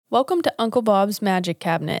Welcome to Uncle Bob's Magic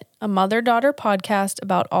Cabinet, a mother-daughter podcast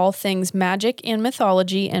about all things magic and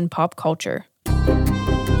mythology and pop culture.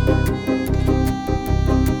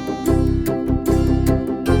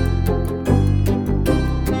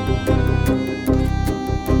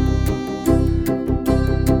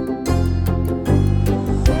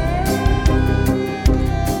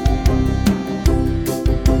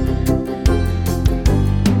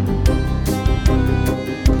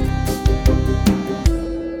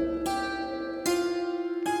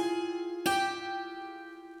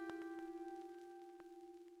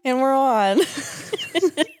 And we're on.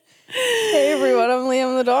 Hey everyone, I'm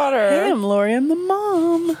Liam the daughter. Hey, I'm Lori, I'm the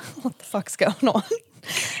mom. What the fuck's going on?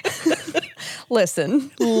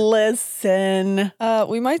 Listen.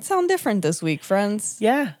 We might sound different this week, friends.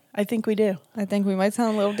 Yeah, I think we do. I think we might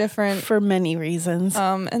sound a little different. For many reasons.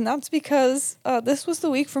 And that's because this was the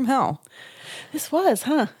week from hell. This was,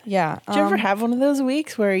 huh? Yeah. Did you ever have one of those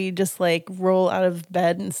weeks where you just like roll out of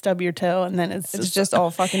bed and stub your toe and then it's just all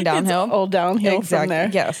fucking downhill? It's all downhill exactly. from there.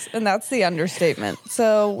 Yes, and that's the understatement.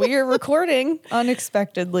 So we are recording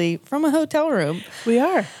unexpectedly from a hotel room. We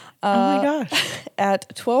are. Oh my gosh.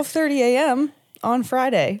 At 12:30 a.m. on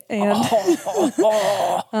Friday. And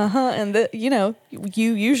and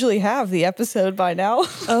you usually have the episode by now.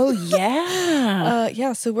 Oh yeah.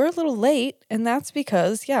 Yeah, so we're a little late, and that's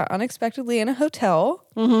because unexpectedly in a hotel.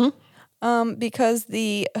 Mm-hmm. Because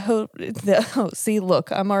see,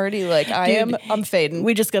 look, I'm already like, I'm fading.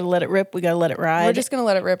 We just got to let it rip. We got to let it ride. We're just going to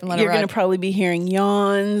let it rip and let it ride. You're going to probably be hearing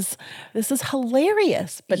yawns. This is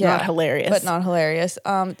hilarious, but not hilarious. But not hilarious.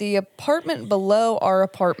 The apartment below our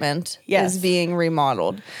apartment is being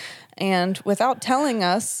remodeled. And without telling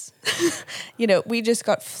us, we just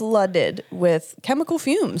got flooded with chemical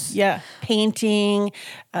fumes. Yeah. Painting,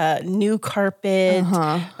 new carpet,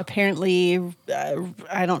 apparently,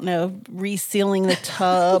 I don't know, resealing the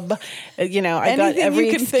tub. I got every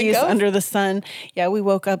excuse under the sun. Yeah, we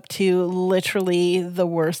woke up to literally the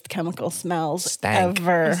worst chemical smells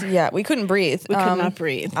ever. Yeah, we couldn't breathe. We could not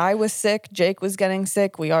breathe. I was sick. Jake was getting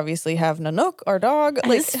sick. We obviously have Nanook, our dog. I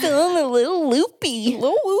was feeling a little loopy. A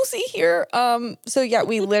little woozy here.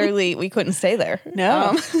 We couldn't stay there.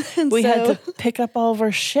 No. We had to pick up all of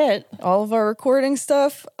our shit. All of our recording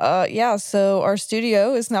stuff. So our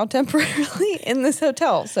studio is now temporarily in this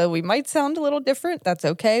hotel. So we might sound a little different. That's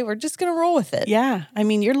okay. We're just going to roll with it. Yeah. I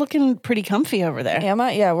mean, you're looking pretty comfy over there.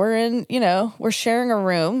 Yeah, we're in, we're sharing a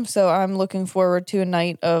room. So I'm looking forward to a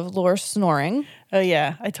night of Laura snoring. Oh,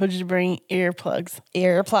 yeah. I told you to bring earplugs.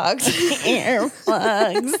 Earplugs.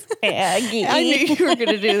 Aggie. I knew you were going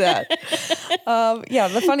to do that.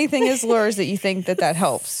 The funny thing is, Laura, is that you think that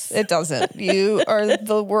helps. It doesn't. You are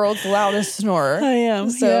the world's loudest snorer. I am.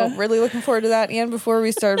 So really looking forward to that. And before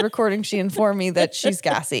we started recording, she informed me that she's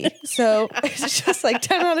gassy. So it's just like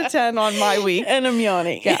 10 out of 10 on my week. And I'm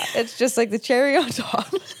yawning. Yeah. It's just like the cherry on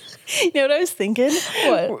top. You know what I was thinking?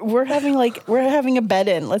 What? We're having a bed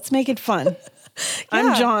in. Let's make it fun.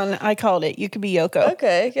 I'm John. I called it. You could be Yoko.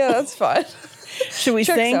 Okay. Yeah, that's fine. Should we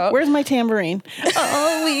sing? Out. Where's my tambourine?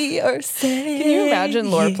 Oh, we are saying. Can you imagine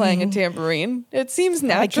Laura playing a tambourine? It seems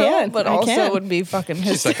natural, but also would be fucking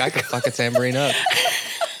hysterical. She's like, I could fuck a tambourine up.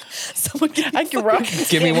 Someone I can rock.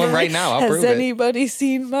 Give me one right now. I'll prove it. Has anybody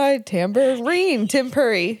seen my tambourine? Tim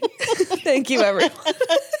Curry. Thank you, everyone.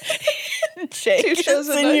 Jake, it's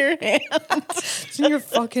in your hand. It's in your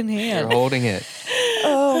fucking hand. You're holding it.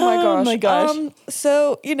 Oh my gosh.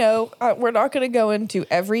 We're not going to go into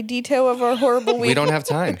every detail of our horrible week. We don't have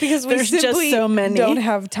time. Because we There's simply just so many. don't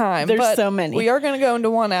have time. There's so many. We are going to go into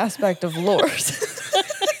one aspect of Lore's.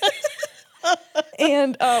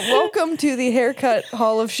 And welcome to the Haircut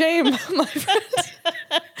Hall of Shame, my friends.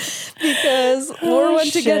 Because Laura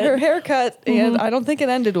went to get her haircut, and I don't think it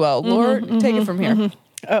ended well. Laura, take it from here.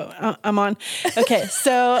 Oh, I'm on. Okay,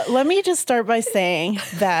 so let me just start by saying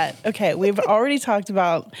that, we've already talked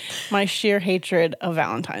about my sheer hatred of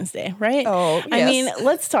Valentine's Day, right? Oh, yes. I mean,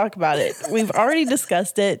 let's talk about it. We've already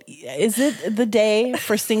discussed it. Is it the day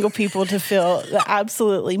for single people to feel the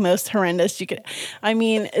absolutely most horrendous you could? I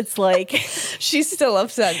mean, it's like... She's still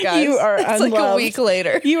upset, guys. You are unloved. It's like a week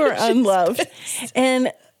later. You are unloved.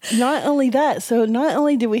 And not only that, so not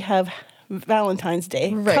only do we have Valentine's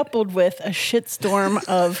Day, coupled with a shitstorm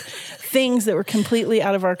of things that were completely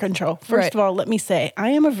out of our control. First of all, let me say,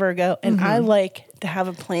 I am a Virgo, and I like to have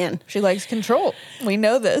a plan. She likes control. We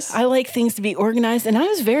know this. I like things to be organized, and I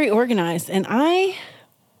was very organized, and I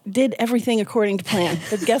did everything according to plan.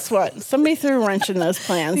 But guess what? Somebody threw a wrench in those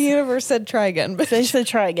plans. The universe said try again. But they said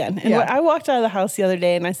try again. And I walked out of the house the other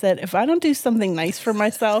day and I said, if I don't do something nice for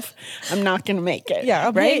myself, I'm not going to make it. Yeah,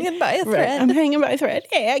 I'm hanging by a thread. I'm hanging by a thread.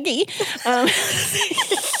 Hey, Aggie.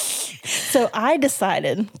 So I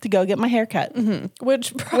decided to go get my hair cut,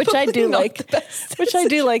 which I do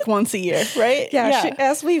like once a year, right? Yeah.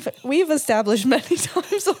 As we've established many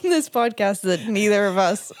times on this podcast that neither of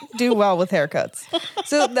us do well with haircuts.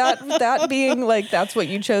 So that being like that's what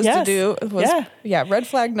you chose to do was red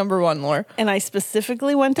flag number 1, Laura. And I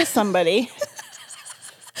specifically went to somebody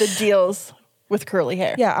that deals with curly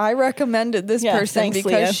hair. Yeah, I recommended this person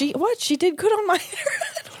because Leah. she did good on my hair.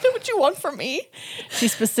 I don't know what you want from me. She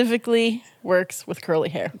specifically works with curly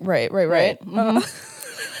hair. Right. Mm-hmm.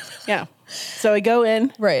 Yeah. So I go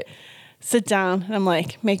in. Right. Sit down, and I'm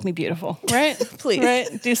like, make me beautiful. Right? Please.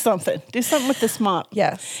 Right? Do something. Do something with this mop.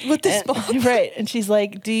 Yes. With this mop. Right. And she's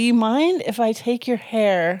like, do you mind if I take your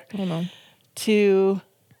hair to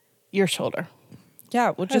your shoulder?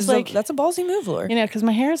 Yeah, that's a ballsy move, Laura. Because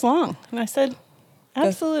my hair is long. And I said,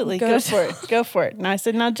 absolutely, go for it. Go for it. And I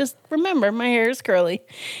said, now just remember, my hair is curly.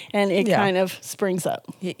 And it kind of springs up.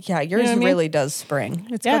 Yeah, yours really does spring.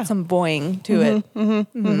 It's got some boing to it.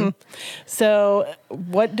 Mm-hmm, mm-hmm. So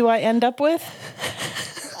what do I end up with?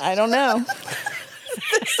 I don't know.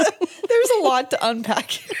 There's a lot to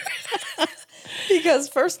unpack here. Because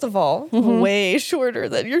first of all, way shorter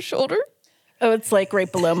than your shoulder. Oh, it's like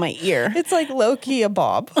right below my ear. It's like low-key a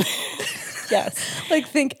bob. Yes. Like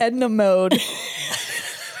think Edna Mode.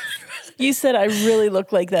 You said I really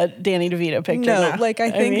look like that Danny DeVito picture. No, I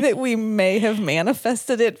think that we may have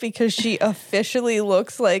manifested it because she officially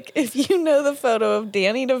looks like, if you know the photo of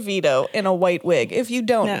Danny DeVito in a white wig, if you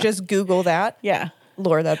don't, just Google that. Yeah.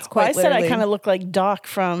 Lord, that's quite literally. I said I kind of look like Doc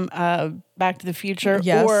from Back to the Future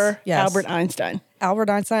or Albert Einstein.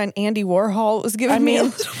 Albert Einstein, Andy Warhol was giving me.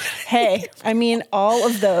 All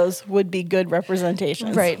of those would be good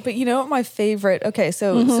representations, right? But you know what my favorite? Okay,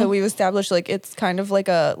 so we've established it's kind of like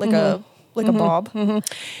a bob. Mm-hmm.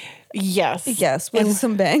 Yes, with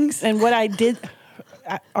some bangs. And what I did.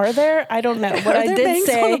 Are there? I don't know. What I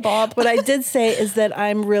did say is that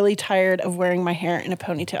I'm really tired of wearing my hair in a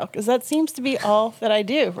ponytail because that seems to be all that I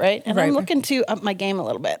do, right? And I'm looking to up my game a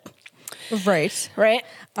little bit. Right.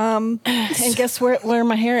 And guess where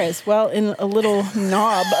my hair is? Well, in a little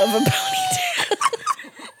knob of a ponytail.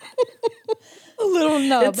 A little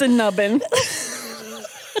nub. It's a nubbin.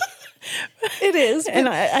 It is. And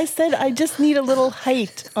I said I just need a little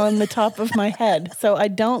height on the top of my head so I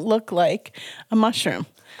don't look like a mushroom.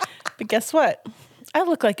 But guess what? I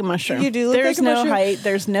look like a mushroom. You do look like a mushroom. There's no height.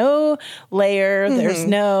 There's no layer. There's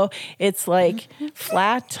no, it's like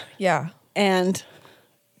flat. Yeah. And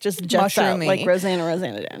just jets out like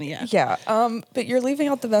Rosanna Downey. Yeah. Yeah. But you're leaving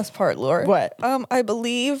out the best part, Laura. What? I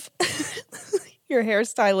believe your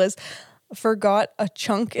hairstylist forgot a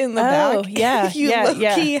chunk in the back. Oh, yeah. You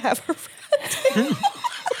low-key have a rat tail.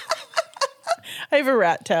 I have a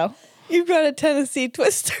rat tail. You've got a Tennessee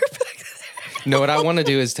twister back there. No, what I want to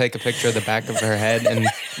do is take a picture of the back of her head and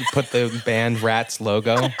put the band Rats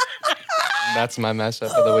logo. That's my mess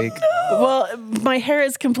up of the week. Well, my hair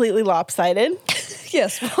is completely lopsided.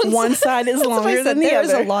 Yes. One side is longer than the other.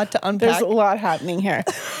 There's a lot to unpack. There's a lot happening here.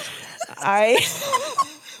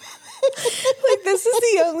 This is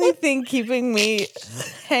the only thing keeping me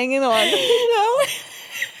hanging on,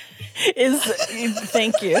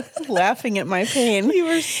 thank you, laughing at my pain. You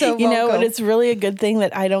were so welcome. You know, and it's really a good thing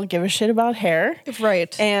that I don't give a shit about hair.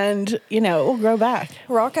 Right. And, it will grow back.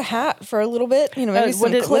 Rock a hat for a little bit, maybe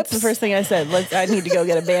some clips. What's the first thing I said? I need to go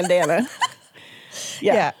get a bandana.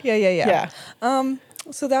 Yeah.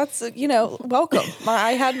 So that's, welcome.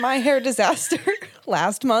 I had my hair disaster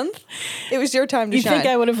last month. It was your time to shine. You think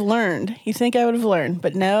I would have learned,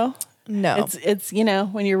 but no. No. It's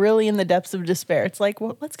when you're really in the depths of despair, it's like,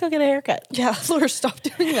 well, let's go get a haircut. Yeah, Laura, stop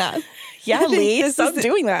doing that. Yeah, Lee, stop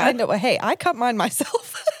doing that. I know. Hey, I cut mine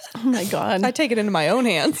myself. Oh, my God. I take it into my own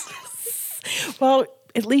hands. Well,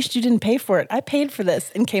 at least you didn't pay for it. I paid for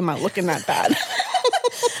this and came out looking that bad.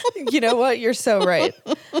 You know what? You're so right.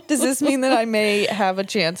 Does this mean that I may have a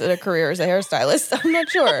chance at a career as a hairstylist?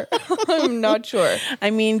 I'm not sure.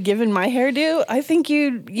 I mean, given my hairdo, I think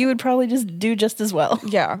you would probably just do just as well.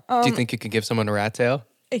 Yeah. Do you think you could give someone a rat tail?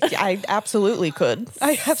 I absolutely could.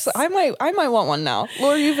 I might want one now.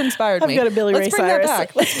 Laura, you've inspired me. I've got a Billy Ray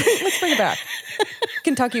Cyrus. Let's bring it back.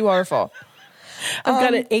 Kentucky waterfall. I've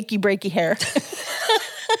got an achy breaky hair.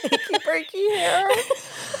 Achy breaky hair.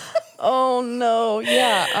 Oh no,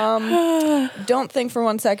 yeah. Don't think for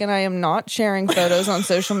one second I am not sharing photos on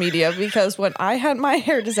social media because when I had my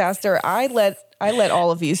hair disaster, I let all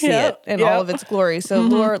of you see it in all of its glory. So,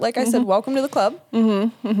 Laura, like I said, welcome to the club.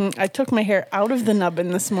 I took my hair out of the nubbin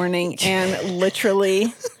this morning and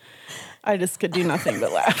literally, I just could do nothing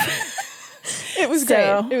but laugh. It was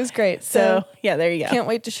great. It was great. So yeah, there you go. Can't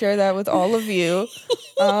wait to share that with all of you.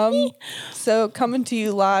 So coming to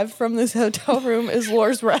you live from this hotel room is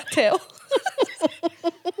Laura's rat tail.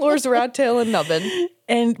 Laura's rat tail and nubbin.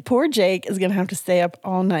 And poor Jake is going to have to stay up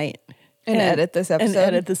all night. And edit this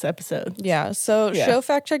episode. Yeah. So show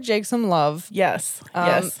Fact Check Jake some love. Yes.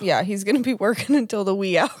 Yeah, he's going to be working until the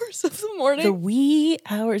wee hours of the morning. The wee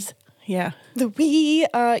hours. Yeah. The wee.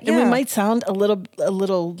 And we might sound a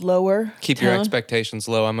little lower. Keep your expectations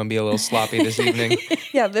low. I'm going to be a little sloppy this evening.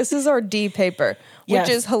 Yeah, this is our D paper, which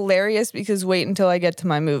is hilarious because wait until I get to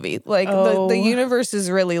my movie. Like the universe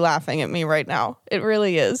is really laughing at me right now. It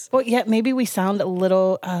really is. Well, yeah, maybe we sound a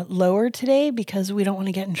little lower today because we don't want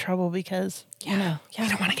to get in trouble because, we don't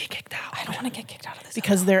want to get kicked out. I don't want to get kicked out of this.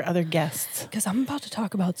 Because there are other guests. Because I'm about to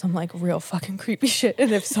talk about some like real fucking creepy shit.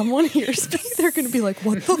 And if someone hears me, they're going to be like,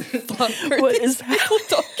 what the fuck what is people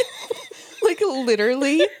talking? Like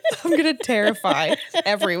literally, I'm going to terrify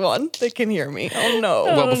everyone that can hear me. Oh no.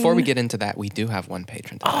 Well, before we get into that, we do have one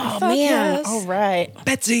patron today. Oh man. Yes. All right.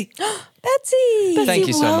 Betsy. Betsy. Thank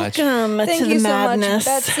you so much. Welcome to the madness.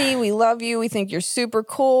 So much, Betsy. We love you. We think you're super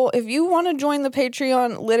cool. If you want to join the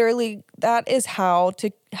Patreon, literally, that is how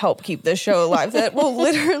to help keep this show alive. That will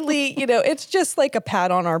literally, it's just like a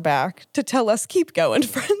pat on our back to tell us keep going,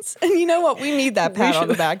 friends. And you know what? We need that pat on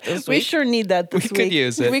the back this week. We sure need that this week. We could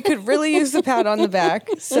use it. We could really use the pat on the back.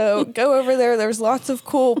 So go over there. There's lots of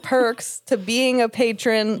cool perks to being a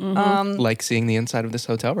patron. Like seeing the inside of this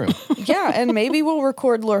hotel room. Yeah, and maybe we'll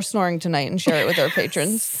record Laura snoring tonight and share it with our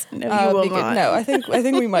patrons. No, you will not. No, I think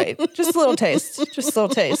we might. Just a little taste. Just a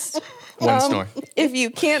little taste. One snore. If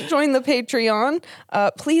you can't join the Patreon,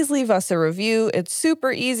 please leave us a review. It's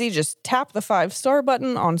super easy. Just tap the 5-star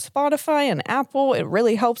button on Spotify and Apple. It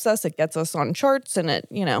really helps us. It gets us on charts and it,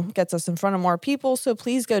 gets us in front of more people. So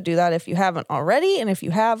please go do that if you haven't already. And if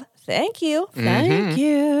you have, thank you. Thank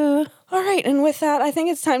you. All right. And with that, I think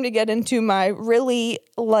it's time to get into my really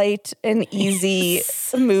light and easy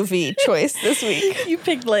movie choice this week. You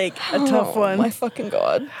picked like a tough one. My fucking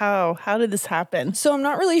God. How did this happen? So I'm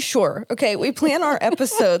not really sure. Okay. We plan our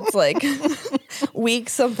episodes like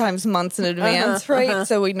weeks, sometimes months in advance, right?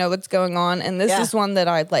 So we know what's going on. And this is one that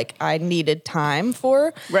I needed time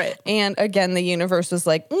for. Right. And again, the universe was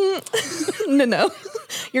like, no,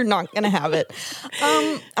 you're not going to have it.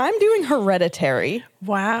 I'm doing Hereditary.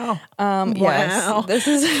 Wow. Yes. This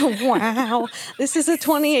is wow. This is a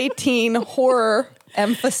 2018 horror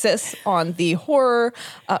emphasis on the horror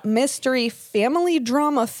mystery family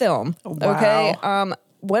drama film. Wow. Okay.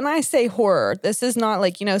 When I say horror, this is not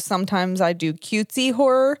like, sometimes I do cutesy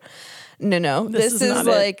horror. No. This is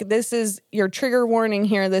like this is your trigger warning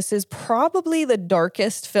here. This is probably the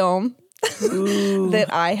darkest film that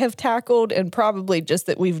I have tackled and probably just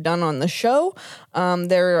that we've done on the show.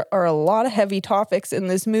 There are a lot of heavy topics in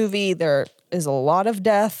this movie. There is a lot of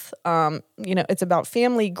death. It's about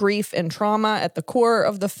family grief and trauma at the core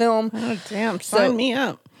of the film. Oh, damn. Sign me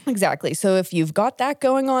up. Exactly. So if you've got that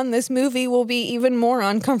going on, this movie will be even more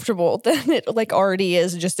uncomfortable than it already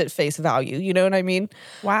is just at face value. You know what I mean?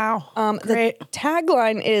 Wow. Great. The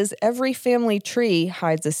tagline is every family tree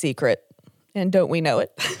hides a secret. And don't we know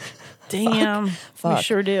it? Damn. Fuck. We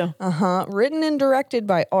sure do. Written and directed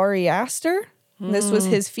by Ari Aster. This was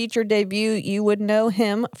his feature debut. You would know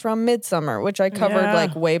him from Midsommar, which I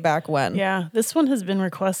covered way back when. Yeah. This one has been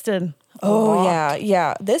requested. Oh,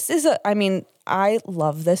 yeah. This is I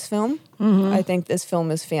love this film. I think this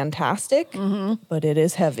film is fantastic, but it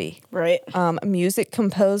is heavy. Right. Music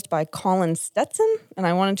composed by Colin Stetson, and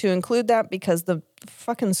I wanted to include that because the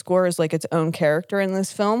fucking score is like its own character in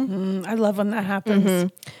this film. I love when that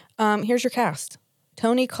happens. Here's your cast.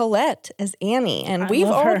 Toni Collette as Annie, and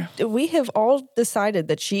we have all decided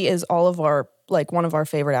that she is all of our one of our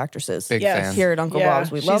favorite actresses. Big fan. Here at Uncle Bob's.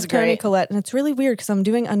 We love Toni Collette, and it's really weird because I'm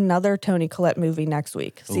doing another Toni Collette movie next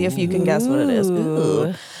week. See if you can guess what it is.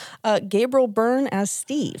 Ooh. Gabriel Byrne as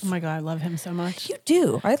Steve. Oh my God, I love him so much. You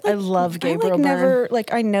do. I love Gabriel Byrne.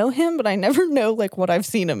 I know him, but I never know what I've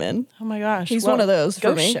seen him in. Oh my gosh. He's one of those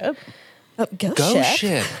for me. Ship. Ghost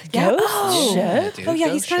Ship. Ghost Ship. Yeah, yeah,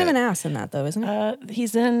 he's kind of an ass in that though, isn't he?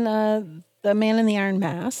 He's in The Man in the Iron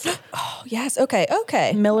Mask. Oh, yes. Okay.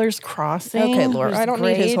 Miller's Crossing. Okay, Laura. I don't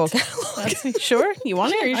need his whole catalog. Sure? You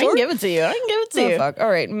want it? Are you I sure? can give it to you. Fuck. All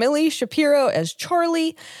right. Millie Shapiro as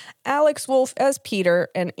Charlie, Alex Wolff as Peter,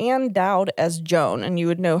 and Ann Dowd as Joan. And you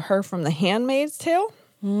would know her from The Handmaid's Tale.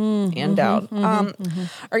 Ann Dowd. All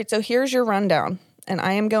right. So here's your rundown. And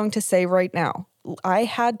I am going to say right now, I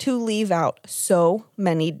had to leave out so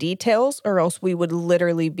many details or else we would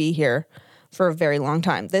literally be here for a very long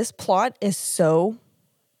time. This plot is so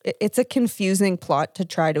it's a confusing plot to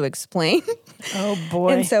try to explain. Oh boy.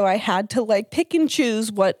 And so I had to like pick and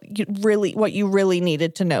choose what you really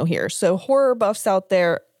needed to know here. So horror buffs out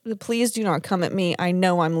there, please do not come at me. I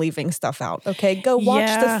know I'm leaving stuff out. Okay, go watch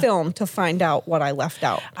the film to find out what I left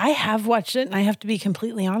out. I have watched it, and I have to be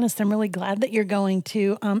completely honest. I'm really glad that you're going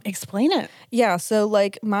to explain it. Yeah. So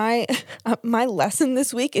like my lesson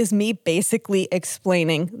this week is me basically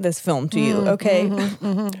explaining this film to you. Okay.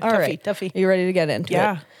 All right. Toughy. Are you ready to get into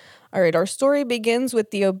it? All right. Our story begins with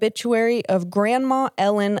the obituary of Grandma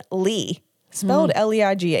Ellen Lee, spelled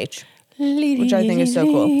Leigh. Which I think is so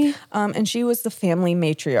cool. And she was the family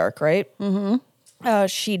matriarch, right?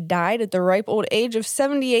 She died at the ripe old age of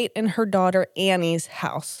 78 in her daughter Annie's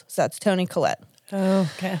house. So that's Toni Collette. Oh,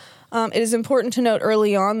 okay. It is important to note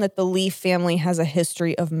early on that the Lee family has a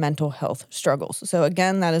history of mental health struggles. So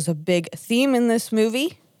again, that is a big theme in this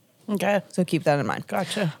movie. Okay. So keep that in mind.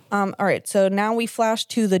 Gotcha. All right. So now we flash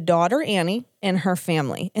to the daughter, Annie, and her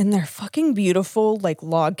family in their fucking beautiful, like,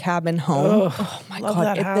 log cabin home. Oh my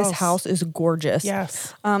God. This house is gorgeous.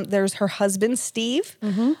 Yes. There's her husband, Steve,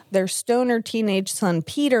 their stoner teenage son,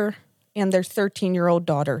 Peter, and their 13-year-old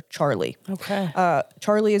daughter, Charlie. Okay.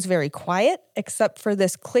 Charlie is very quiet, except for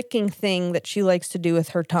this clicking thing that she likes to do with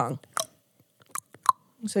her tongue.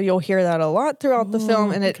 So you'll hear that a lot throughout the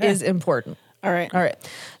film, and it is important. All right.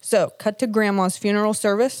 So, cut to Grandma's funeral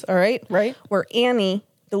service, all right? Right. Where Annie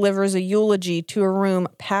delivers a eulogy to a room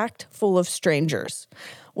packed full of strangers,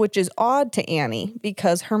 which is odd to Annie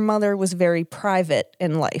because her mother was very private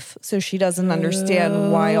in life. So she doesn't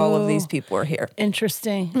understand why all of these people are here.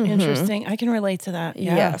 Interesting. I can relate to that.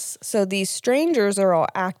 Yeah. Yes. So these strangers are all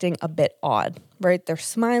acting a bit odd, right? They're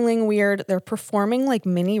smiling weird. They're performing like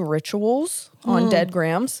mini rituals on dead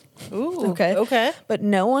Grams. Ooh. Okay. But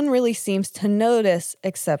no one really seems to notice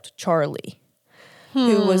except Charlie,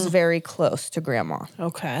 who was very close to Grandma.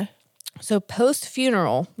 Okay. So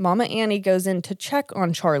post-funeral, Mama Annie goes in to check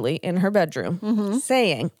on Charlie in her bedroom,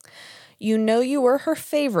 saying, "You know you were her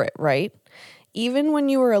favorite, right? Even when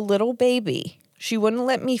you were a little baby, she wouldn't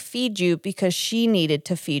let me feed you because she needed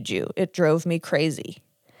to feed you. It drove me crazy."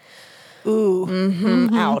 Ooh.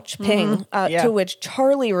 Ouch. Ping. To which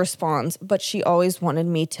Charlie responds, "But she always wanted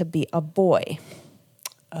me to be a boy."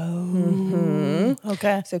 Oh.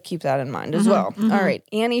 Okay. So keep that in mind as well. All right.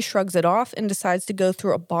 Annie shrugs it off and decides to go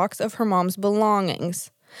through a box of her mom's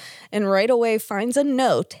belongings. And right away finds a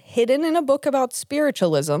note hidden in a book about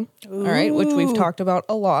spiritualism. All right. Which we've talked about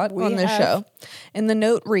a lot on this show. And the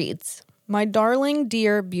note reads, "My darling,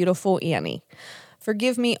 dear, beautiful Annie,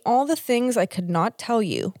 forgive me all the things I could not tell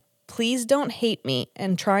you. Please don't hate me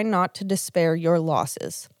and try not to despair your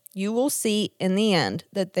losses. You will see in the end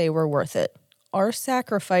that they were worth it. Our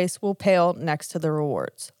sacrifice will pale next to the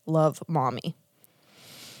rewards. Love, Mommy."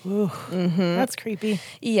 Ooh, that's creepy.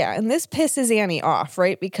 Yeah, and this pisses Annie off,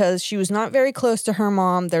 right? Because she was not very close to her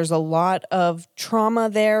mom. There's a lot of trauma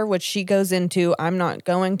there, which she goes into. I'm not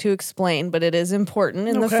going to explain, but it is important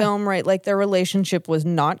in the film, right? Like, their relationship was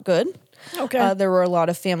not good. Okay. There were a lot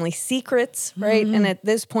of family secrets, right? And at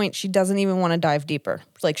this point, she doesn't even want to dive deeper.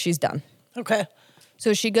 Like, she's done. Okay.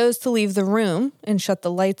 So she goes to leave the room and shut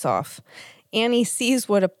the lights off. Annie sees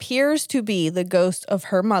what appears to be the ghost of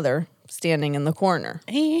her mother standing in the corner.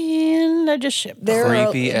 And I just shipped.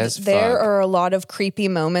 Creepy as fuck. There are a lot of creepy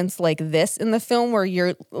moments like this in the film where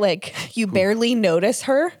you're like, you barely notice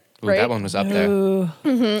her. Ooh, right? that one was up there.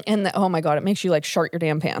 And oh my God, it makes you like shart your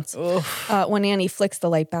damn pants. When Annie flicks the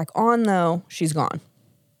light back on, though, she's gone.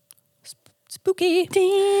 Spooky.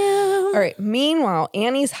 Damn. All right. Meanwhile,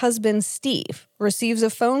 Annie's husband, Steve, receives a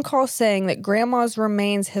phone call saying that Grandma's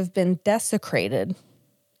remains have been desecrated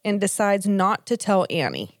and decides not to tell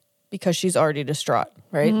Annie because she's already distraught,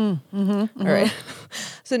 right? All right.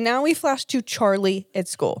 So now we flash to Charlie at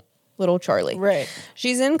school, little Charlie. Right.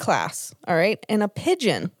 She's in class, all right? And a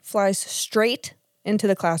pigeon flies straight into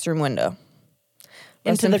the classroom window.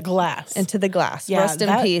 Into the glass. Into the glass. Yeah, Rest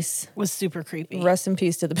in peace. Was super creepy. Rest in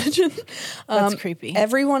peace to the pigeon. That's creepy.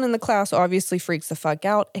 Everyone in the class obviously freaks the fuck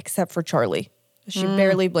out except for Charlie. She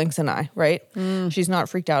barely blinks an eye, right? She's not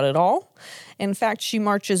freaked out at all. In fact, she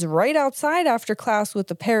marches right outside after class with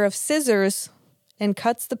a pair of scissors and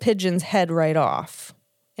cuts the pigeon's head right off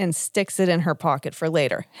and sticks it in her pocket for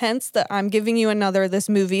later. Hence the I'm giving you another, this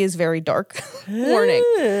movie is very dark warning.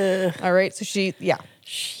 All right, so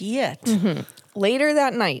Shit. Later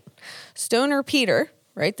that night, Stoner Peter,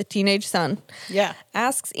 right, the teenage son,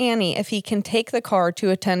 asks Annie if he can take the car to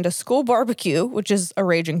attend a school barbecue, which is a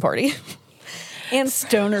raging party. And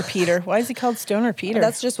Stoner Peter. Why is he called Stoner Peter?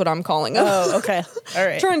 That's just what I'm calling him. Oh, okay. All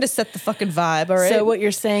right. Trying to set the fucking vibe, all right? So what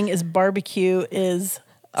you're saying is barbecue is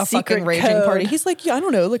a fucking raging party. He's like, yeah, I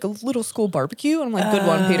don't know, like a little school barbecue. I'm like, good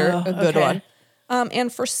one, Peter, a good one.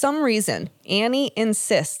 And for some reason, Annie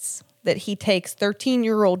insists that he takes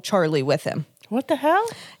 13-year-old Charlie with him. What the hell?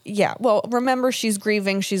 Yeah. Well, remember, she's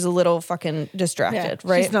grieving. She's a little fucking distracted,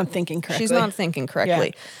 right? She's not thinking correctly. She's not thinking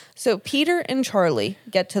correctly. Yeah. So Peter and Charlie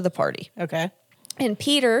get to the party. Okay. And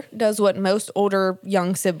Peter does what most older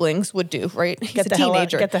young siblings would do, right? He's a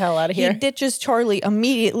teenager. Get the hell out of here. He ditches Charlie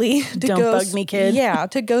immediately to Don't bug me, kid. Yeah,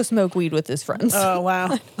 to go smoke weed with his friends. Oh,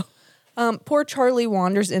 wow. Poor Charlie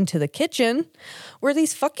wanders into the kitchen where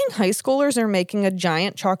these fucking high schoolers are making a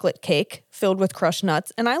giant chocolate cake filled with crushed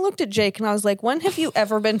nuts. And I looked at Jake and I was like, when have you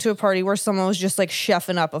ever been to a party where someone was just like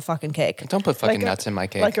chefing up a fucking cake? Don't put fucking nuts in my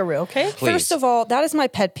cake. Like a real cake? Please. First of all, that is my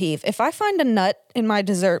pet peeve. If I find a nut in my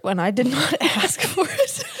dessert when I did not ask for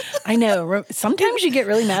it. I know. Sometimes you get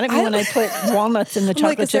really mad at me when I put walnuts in the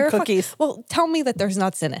chocolate chip cookies. Well, tell me that there's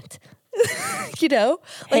nuts in it. You know,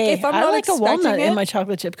 like hey, if I'm not like a walnut in my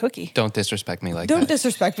chocolate chip cookie. Don't disrespect me like that. Don't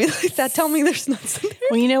disrespect me like that. Tell me there's nuts in there.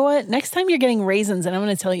 Well, you know what? Next time you're getting raisins, and I'm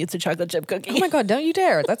going to tell you it's a chocolate chip cookie. Oh my God, don't you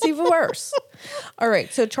dare. That's even worse. All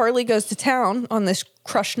right, so Charlie goes to town on this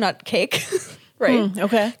crushed nut cake, right?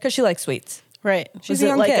 Okay. Because she likes sweets. Right. She's a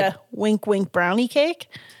young kid. A wink, wink brownie cake?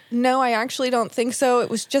 No, I actually don't think so. It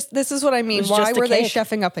was just, this is what I mean. Why were they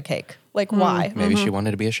chefing up a cake? Like, why? Maybe she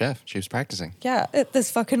wanted to be a chef. She was practicing. Yeah, at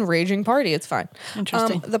this fucking raging party. It's fine.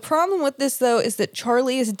 Interesting. The problem with this, though, is that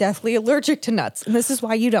Charlie is deathly allergic to nuts. And this is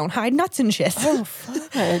why you don't hide nuts and shit. Oh,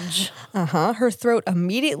 fudge. Her throat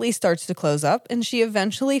immediately starts to close up, and she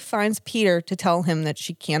eventually finds Peter to tell him that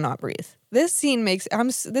she cannot breathe. This scene makes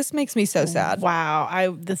me so sad.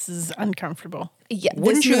 Wow, this is uncomfortable. Yeah,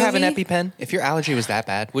 wouldn't you have an EpiPen? If your allergy was that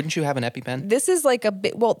bad, wouldn't you have an EpiPen? This is like a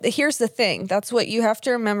bit, well, here's the thing. That's what you have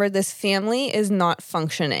to remember. This family is not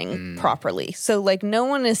functioning properly. So like no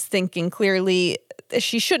one is thinking clearly.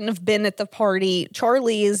 She shouldn't have been at the party.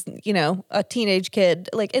 Charlie is, a teenage kid.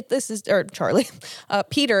 Like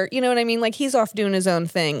Peter, you know what I mean? Like he's off doing his own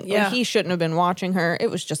thing. Yeah. Like, he shouldn't have been watching her.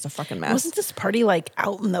 It was just a fucking mess. Wasn't this party like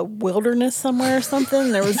out in the wilderness somewhere or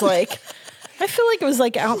something? There was like, I feel like it was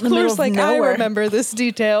like out in the middle of nowhere. I remember this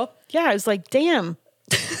detail. Yeah, I was like, damn,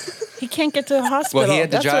 he can't get to the hospital. Well, he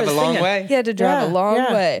had to drive a long way. He had to drive a long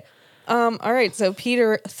way. All right, so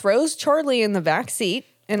Peter throws Charlie in the back seat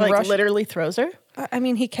and literally throws her. I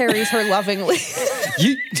mean, he carries her lovingly,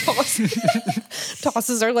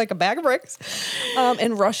 tosses her like a bag of bricks,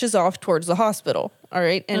 and rushes off towards the hospital. All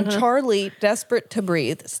right. And Charlie, desperate to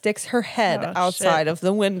breathe, sticks her head outside of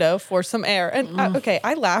the window for some air. And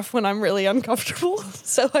I laugh when I'm really uncomfortable.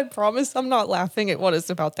 So I promise I'm not laughing at what is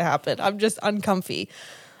about to happen. I'm just uncomfy.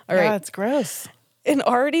 All right. It's gross. An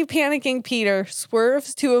already panicking Peter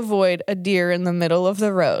swerves to avoid a deer in the middle of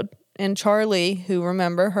the road. And Charlie, who,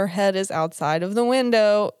 remember, her head is outside of the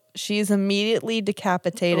window, she's immediately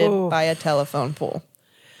decapitated by a telephone pole.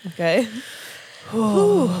 Okay?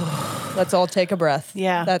 Let's all take a breath.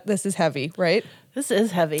 Yeah. This is heavy, right? This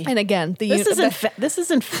is heavy. And again, this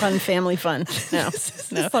isn't fun family fun. No.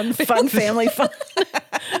 Fun family fun.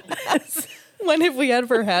 When have we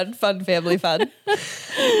ever had fun family fun?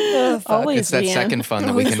 Always it's that second fun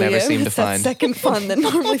that we can never seem to find. That second fun that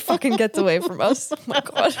normally fucking gets away from us. Oh my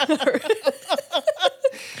God.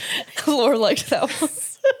 Laura liked that one.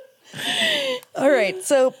 All right.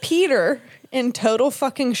 So Peter, in total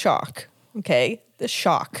fucking shock, the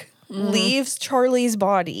shock, leaves Charlie's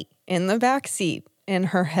body in the back seat and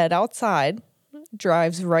her head outside,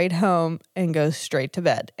 drives right home and goes straight to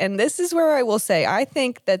bed. And this is where I will say, I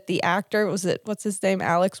think that the actor, what's his name?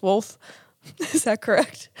 Alex Wolff? Is that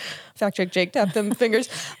correct? Fact check Jake, tap them fingers.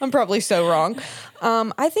 I'm probably so wrong.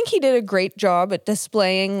 I think he did a great job at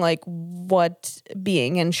displaying like what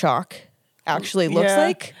being in shock actually looks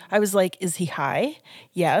like. I was like, is he high?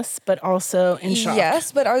 Yes, but also in shock.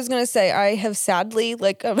 Yes, but I was going to say, I have sadly,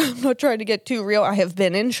 like, I'm not trying to get too real. I have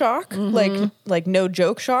been in shock, like no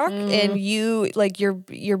joke shock. And you, like your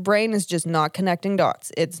brain is just not connecting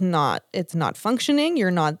dots. It's not functioning.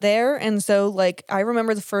 You're not there. And so like, I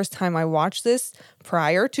remember the first time I watched this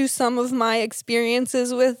prior to some of my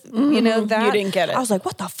experiences with, that. You didn't get it. I was like,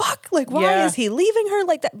 what the fuck? Like, why is he leaving her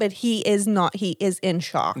like that? But he is not, he is in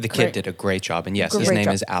shock. The kid did a great job. And yes, his name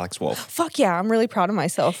is Alex Wolff. Fuck yeah. I'm really proud of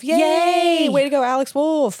myself. Yay! Way to go, Alex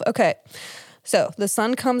Wolff. Okay. So the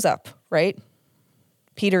sun comes up, right?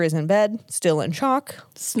 Peter is in bed, still in shock.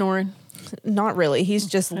 Snoring. Not really. He's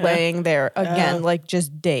just laying there again, like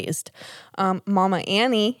just dazed. Mama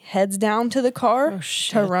Annie heads down to the car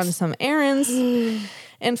to run some errands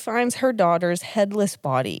and finds her daughter's headless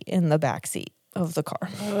body in the backseat of the car.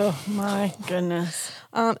 Oh my goodness.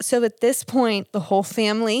 So at this point, the whole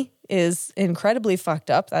family is incredibly fucked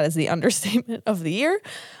up. That is the understatement of the year.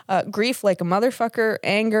 Grief like a motherfucker,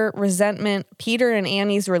 anger, resentment. Peter and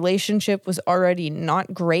Annie's relationship was already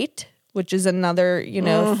not great, which is another,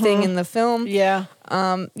 thing in the film. Yeah.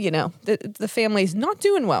 The family's not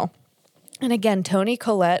doing well. And again, Toni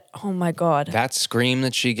Collette, oh my God. That scream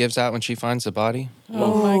that she gives out when she finds the body.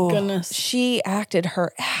 Oh my goodness. She acted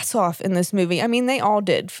her ass off in this movie. I mean, they all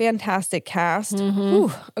did. Fantastic cast.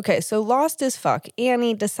 Okay, so lost as fuck.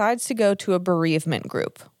 Annie decides to go to a bereavement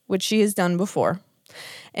group, which she has done before.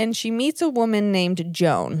 And she meets a woman named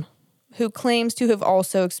Joan, who claims to have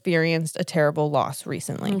also experienced a terrible loss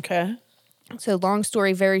recently. Okay. So long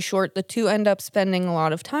story very short, the two end up spending a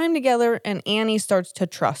lot of time together, and Annie starts to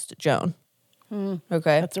trust Joan.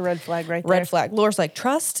 Okay. That's a red flag right there. Red flag. Laura's like,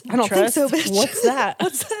 trust? I don't think so, bitch. What's that?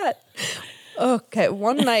 What's that? Okay,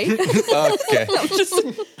 one night. Okay. I'm just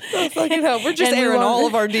fucking hell. We're just airing all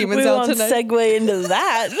of our demons out tonight. We won't segue into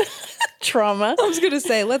that trauma. I was going to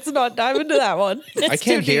say, let's not dive into that one. I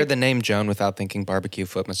can't hear the name Joan without thinking barbecue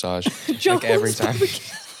foot massage. Like every time.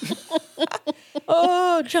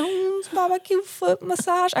 Oh, Jones barbecue foot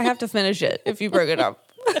massage. I have to finish it if you broke it up.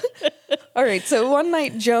 All right, so one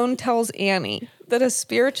night Joan tells Annie that a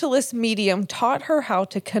spiritualist medium taught her how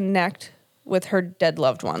to connect with her dead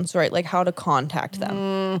loved ones, right? Like how to contact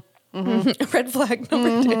them. Red flag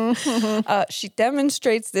number 2. She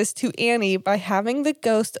demonstrates this to Annie by having the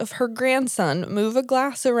ghost of her grandson move a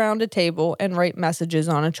glass around a table and write messages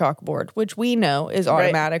on a chalkboard, which we know is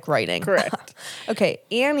automatic writing. Correct. Okay,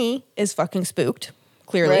 Annie is fucking spooked.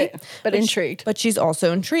 Clearly, right. but intrigued. But she's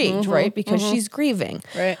also intrigued, right? Because she's grieving.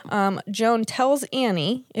 Right. Joan tells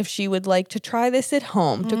Annie if she would like to try this at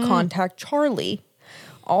home to contact Charlie.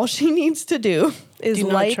 All she needs to do is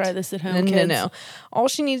not try this at home, kids. No. All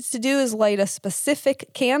she needs to do is light a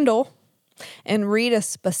specific candle and read a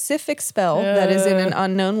specific spell that is in an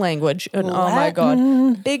unknown language. And oh my God,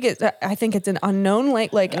 I think it's an unknown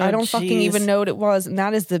language. Like I don't fucking even know what it was. And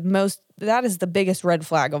that is the biggest red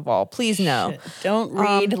flag of all. Please no. Shit. Don't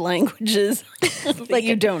read languages like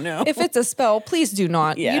you don't know. If it's a spell, please do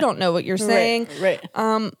not. Yeah. You don't know what you're saying. Right.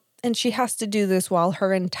 And she has to do this while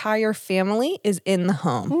her entire family is in the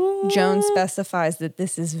home. Ooh. Joan specifies that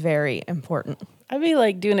this is very important. I'd be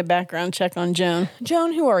like doing a background check on Joan.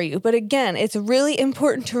 Joan, who are you? But again, it's really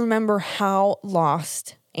important to remember how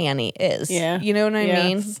lost Annie is. Yeah. You know what I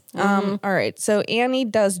mean? All right. So Annie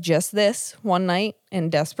does just this one night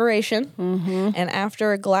in desperation. And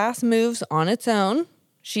after a glass moves on its own,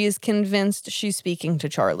 she is convinced she's speaking to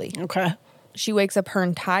Charlie. Okay. She wakes up her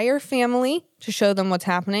entire family to show them what's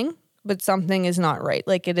happening, but something is not right.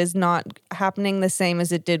 Like it is not happening the same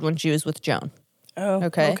as it did when she was with Joan. Oh,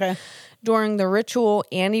 okay. During the ritual,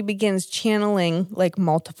 Annie begins channeling like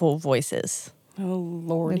multiple voices. Oh,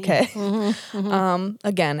 Lordy. Okay.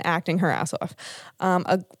 Again, acting her ass off.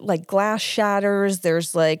 Like glass shatters.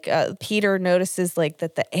 There's like, Peter notices like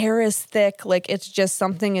that the air is thick. Like it's just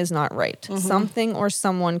something is not right. Something or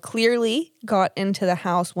someone clearly got into the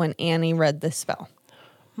house when Annie read this spell.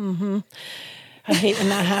 I hate when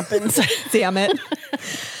that happens. Damn it.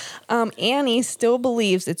 Annie still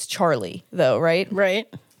believes it's Charlie though, right? Right.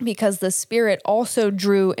 Because the spirit also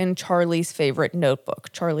drew in Charlie's favorite notebook.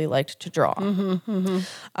 Charlie liked to draw.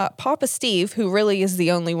 Papa Steve, who really is the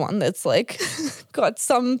only one that's like got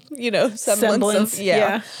some, semblance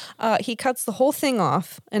of, he cuts the whole thing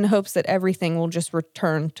off and hopes that everything will just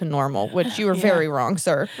return to normal, which you were very wrong,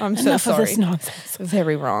 sir. I'm so sorry. Of this nonsense.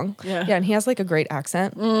 Very wrong. Yeah, and he has like a great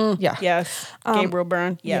accent. Yeah. Yes. Gabriel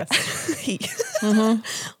Byrne. Yes.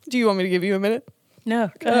 Do you want me to give you a minute?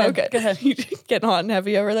 No, go ahead. Okay. Go ahead. You're getting hot and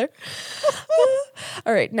heavy over there.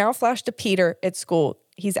 All right, now flash to Peter at school.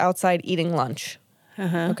 He's outside eating lunch.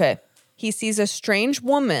 Okay. He sees a strange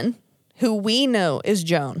woman who we know is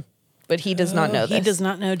Joan, but he does not know this. He does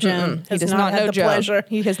not know Joan. He does not know Joan. Pleasure.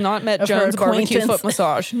 He has not met Joan's barbecue foot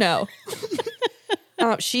massage. No.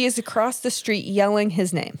 She is across the street yelling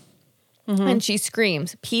his name. And she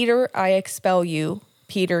screams, "Peter, I expel you.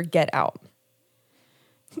 Peter, get out."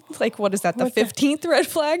 Like, what is that? The 15th red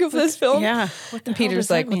flag of this film? Yeah. And Peter's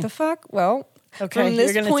like, what the fuck? Well, from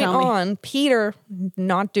this point on, Peter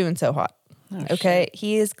not doing so hot. Oh, okay. Shit.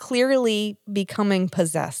 He is clearly becoming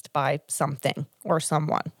possessed by something or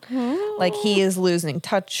someone. Like he is losing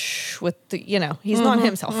touch with he's not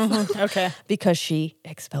himself. Okay. Because she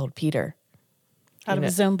expelled Peter out of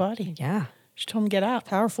his own body. Yeah. She told him to get out.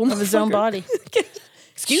 Powerful of his own body.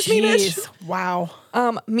 Excuse me, bitch. Wow.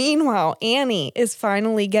 Meanwhile, Annie is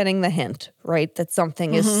finally getting the hint, right, that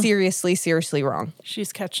something is seriously, seriously wrong.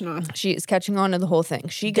 She's catching on. She is catching on to the whole thing.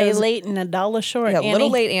 She goes day late and a dollar short. Yeah, Annie. A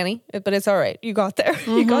little late, Annie, but it's all right. You got there.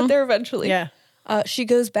 You got there eventually. Yeah. She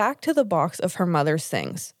goes back to the box of her mother's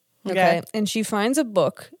things. Okay. And she finds a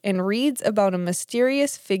book and reads about a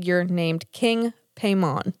mysterious figure named King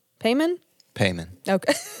Paimon. Paimon? Paimon.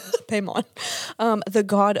 Okay. Paimon. The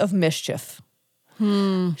god of mischief.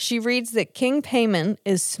 She reads that King Paimon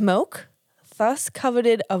is smoke, thus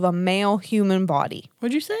coveted of a male human body.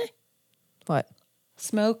 What'd you say? What?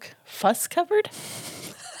 Smoke, fuss covered?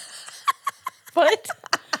 What?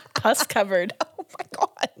 Pus covered. Oh my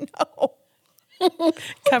God, no.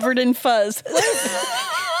 Covered in fuzz.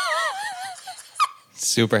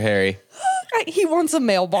 Super hairy. He wants a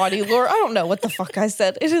male body, Laura. I don't know what the fuck I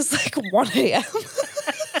said. It is like 1 a.m.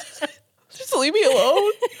 Just leave me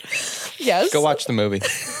alone. Yes. Go watch the movie.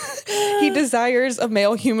 He desires a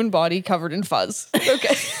male human body covered in fuzz.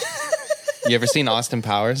 Okay. You ever seen Austin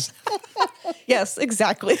Powers? Yes,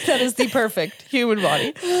 exactly. That is the perfect human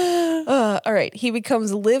body. All right. He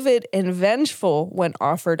becomes livid and vengeful when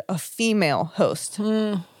offered a female host.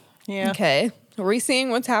 Yeah. Okay. Are we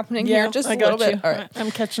seeing what's happening here? Just a little bit. All right.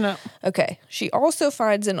 I'm catching up. Okay. She also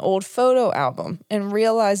finds an old photo album and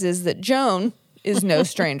realizes that Joan is no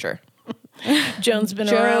stranger. Joan's been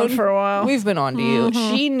around for a while. We've been on to you.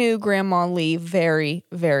 She knew Grandma Lee very,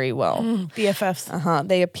 very well. BFFs.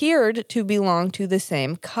 They appeared to belong to the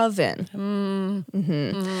same coven.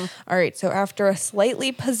 All right. So after a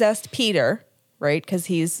slightly possessed Peter, right, because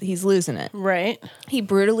he's losing it. Right. He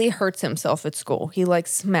brutally hurts himself at school. He like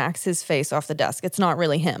smacks his face off the desk. It's not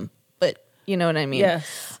really him, but you know what I mean?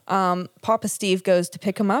 Yes. Papa Steve goes to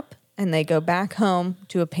pick him up, and they go back home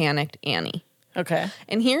to a panicked Annie. Okay.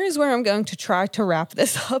 And here is where I'm going to try to wrap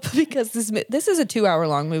this up because this is a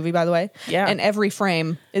 2-hour-long movie, by the way. Yeah. And every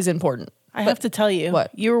frame is important. I have to tell you,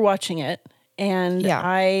 what? You were watching it. And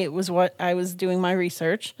I was doing my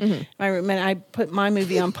research. I put my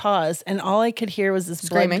movie on pause, and all I could hear was this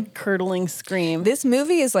blood-curdling scream. This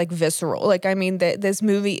movie is like visceral. Like, I mean, this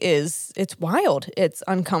movie it's wild. It's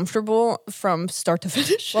uncomfortable from start to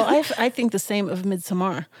finish. Well, I think the same of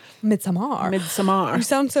Midsommar. Midsommar. You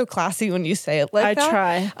sound so classy when you say it like that.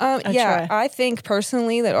 I try. I think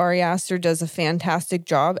personally that Ari Aster does a fantastic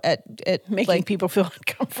job at making like, people feel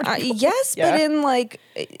uncomfortable. Yes, but in like,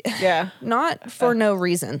 not for no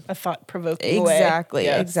reason. A thought-provoking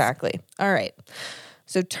way. Exactly. All right.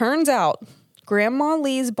 So turns out Grandma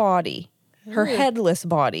Lee's body, her headless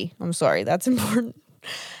body, I'm sorry, that's important,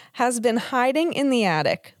 has been hiding in the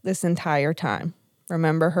attic this entire time.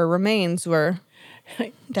 Remember, her remains were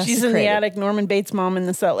desecrated. She's in the attic, Norman Bates' mom in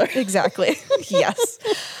the cellar. Exactly. Yes.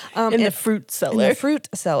 In the fruit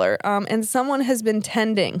cellar. And someone has been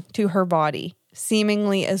tending to her body,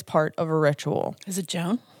 seemingly as part of a ritual. Is it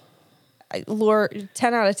Joan? Laura,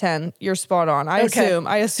 10 out of 10, you're spot on. I assume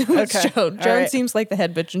it's Joan. Joan seems like the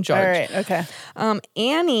head bitch in charge. All right, okay.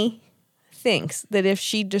 Annie thinks that if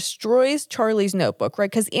she destroys Charlie's notebook, right?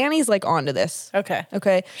 Because Annie's like onto this.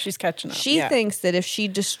 Okay. She's catching up. She thinks that if she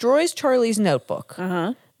destroys Charlie's notebook,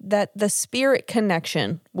 that the spirit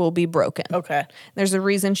connection will be broken. Okay. There's a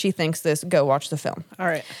reason she thinks this. Go watch the film. All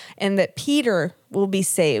right. And that Peter will be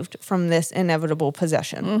saved from this inevitable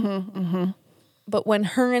possession. But when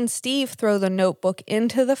her and Steve throw the notebook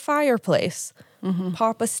into the fireplace,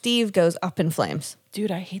 Papa Steve goes up in flames.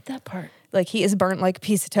 Dude, I hate that part. Like he is burnt like a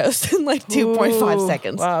piece of toast in like 2.5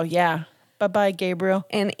 seconds. Wow, yeah. Bye-bye, Gabriel.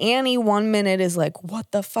 And Annie 1 minute is like,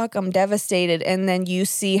 what the fuck? I'm devastated. And then you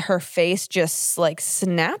see her face just like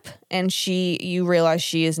snap and you realize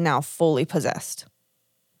she is now fully possessed.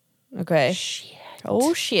 Okay. Shit.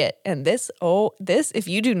 Oh shit. And this, if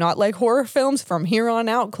you do not like horror films from here on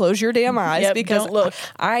out, close your damn eyes because don't look.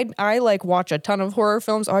 I like watch a ton of horror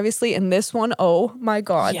films, obviously, and this one, oh my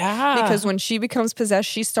God. Yeah. Because when she becomes possessed,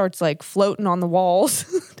 she starts like floating on the walls.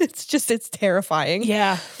 It's terrifying.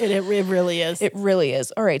 Yeah, it really is. It really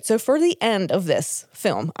is. All right. So for the end of this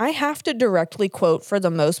film, I have to directly quote, for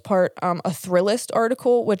the most part, a Thrillist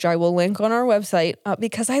article, which I will link on our website,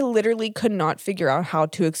 because I literally could not figure out how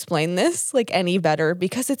to explain this like any better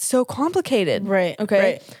because it's so complicated. Right.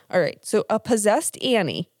 Okay. Right. All right. So a possessed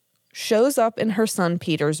Annie shows up in her son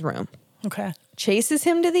Peter's room. Okay. Chases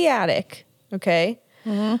him to the attic. Okay.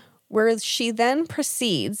 Where she then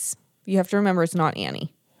proceeds, you have to remember it's not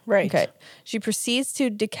Annie. Right. Okay. She proceeds to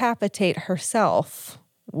decapitate herself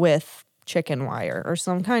with chicken wire or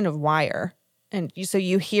some kind of wire. And so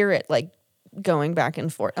you hear it like going back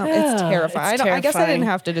and forth. It's terrifying. I guess I didn't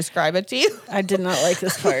have to describe it to you. I did not like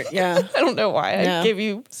this part. Yeah. I don't know why. I gave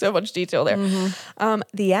you so much detail there.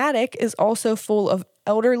 The attic is also full of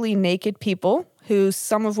elderly naked people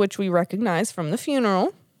some of which we recognize from the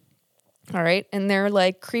funeral. All right. And they're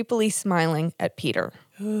like creepily smiling at Peter.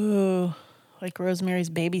 Ooh. like Rosemary's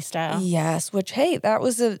Baby style. Yes, which, hey, that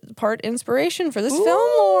was a part inspiration for this film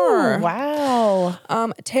lore. Wow.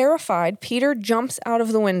 Terrified, Peter jumps out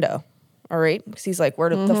of the window. All right? Because he's like,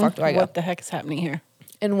 where the fuck do I go? What the heck is happening here?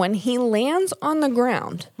 And when he lands on the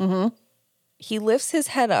ground, he lifts his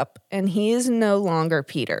head up and he is no longer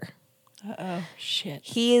Peter. Uh-oh. Shit.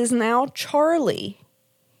 He is now Charlie.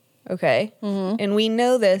 Okay? And we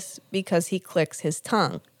know this because he clicks his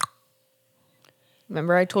tongue.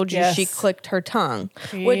 Remember I told you she clicked her tongue.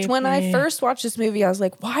 Creepy. Which when I first watched this movie, I was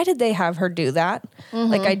like, why did they have her do that?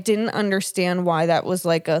 Like, I didn't understand why that was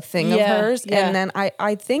like a thing of hers. Yeah. And then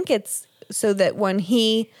I think it's so that when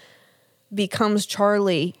he becomes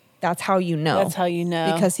Charlie, that's how you know. That's how you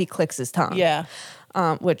know. Because he clicks his tongue. Yeah.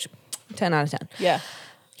 Which, 10 out of 10. Yeah.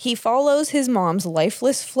 He follows his mom's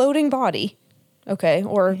lifeless floating body. Okay.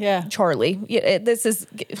 Or Charlie. Yeah, this is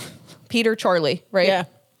Peter Charlie, right? Yeah.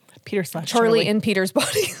 Peter / Charlie in Peter's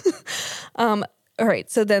body. All right.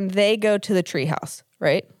 So then they go to the treehouse,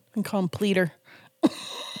 right? And call him Pleater. What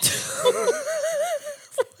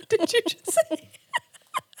did you just say?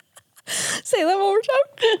 Say that one more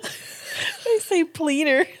time. I say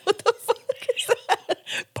Pleater. What the fuck is that?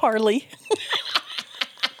 Parley.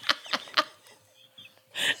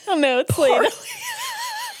 Oh no, it's Pleater.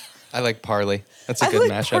 I like parley. That's a good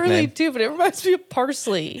mashup parley name. Too, but it reminds me of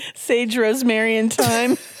parsley. Sage, rosemary, and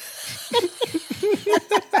thyme.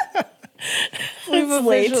 We've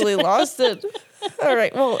officially lost it. All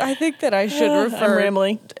right. Well, I think that I should refer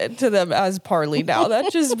to them as parley now.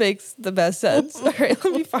 That just makes the best sense. All right.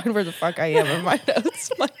 Let me find where the fuck I am in my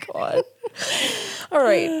notes. My God. All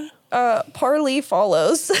right. Parley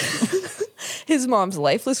follows his mom's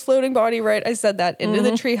lifeless floating body, right? I said that, into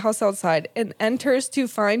the treehouse outside and enters to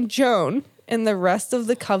find Joan and the rest of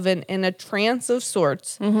the coven in a trance of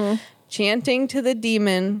sorts, chanting to the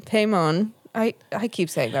demon Paimon. I keep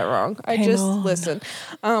saying that wrong. I just listen.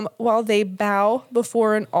 While they bow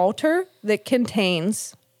before an altar that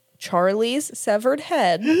contains Charlie's severed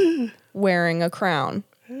head wearing a crown.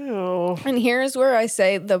 Ew. And here's where I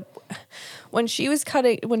say when she cut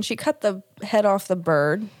the head off the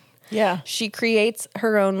bird, she creates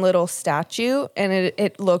her own little statue, and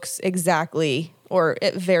it looks exactly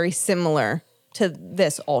very similar to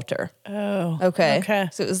this altar. Oh. Okay.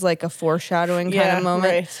 So it was like a foreshadowing kind of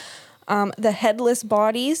moment. Right. The headless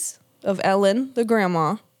bodies of Ellen, the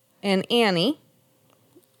grandma, and Annie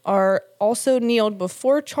are also kneeled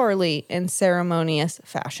before Charlie in ceremonious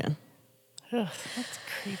fashion. Ugh, that's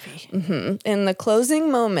creepy. In the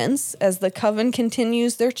closing moments, as the coven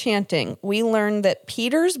continues their chanting, we learn that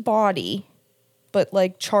Peter's body, but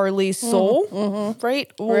like Charlie's soul,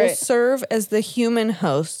 right, will serve as the human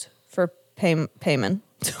host for Paimon.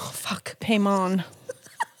 Oh, fuck. Paimon.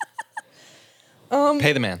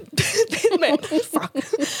 Pay the man. Pay the man. Fuck.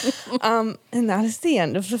 And that is the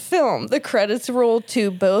end of the film. The credits roll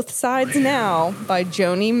to Both Sides Now by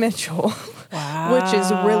Joni Mitchell. Wow. Which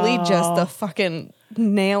is really just a fucking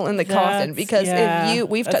nail in the coffin, because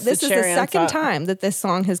this is the second time that this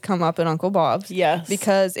song has come up in Uncle Bob's. Yes.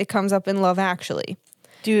 Because it comes up in Love Actually.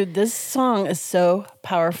 Dude, this song is so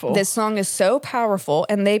powerful. This song is so powerful,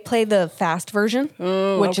 and they play the fast version,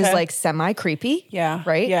 which is like semi-creepy. Yeah.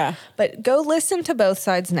 Right? Yeah. But go listen to Both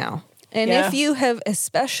Sides Now. And if you have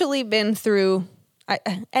especially been through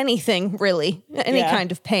anything, really, any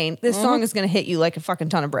kind of pain, this song is going to hit you like a fucking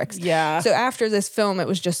ton of bricks. Yeah. So after this film, it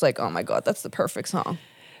was just like, oh my God, that's the perfect song.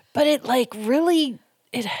 But it like really,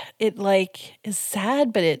 it like is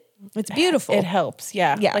sad, but it's beautiful. It helps.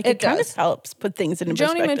 Yeah. Like it kind of helps put things into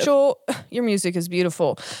perspective. Joni Mitchell, your music is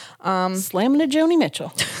beautiful. Slamming to Joni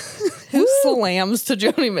Mitchell. Who slams to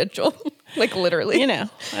Joni Mitchell? Like literally. I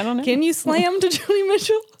don't know. Can you slam to Joni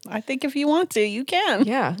Mitchell? I think if you want to, you can.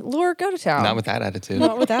 Yeah. Laura, go to town. Not with that attitude.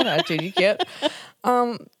 Not with that attitude. You can't.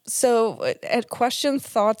 So at questions,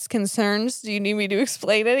 thoughts, concerns, do you need me to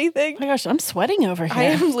explain anything? Oh my gosh, I'm sweating over here. I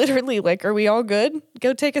am literally like, are we all good?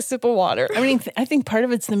 Go take a sip of water. I mean, I think part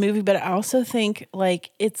of it's the movie, but I also think like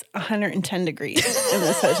it's 110 degrees in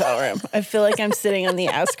this hotel room. I feel like I'm sitting on the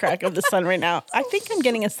ass crack of the sun right now. I think I'm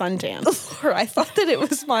getting a suntan. Laura, I thought that it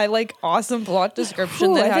was my like awesome plot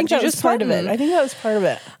description that I think that was part of it. I think that was part of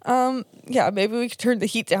it. Yeah, maybe we could turn the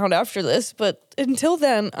heat down after this, but until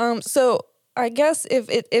then, so I guess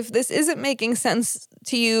if this isn't making sense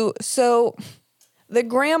to you, so the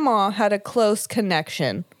grandma had a close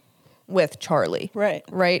connection with Charlie,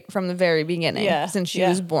 right from the very beginning, since she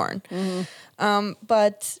was born.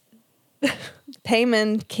 But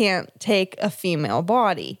Paimon can't take a female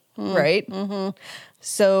body, right?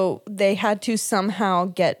 So they had to somehow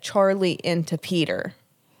get Charlie into Peter.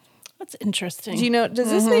 That's interesting. Do you know? Does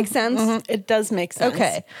this make sense? It does make sense.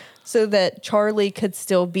 Okay. so that Charlie could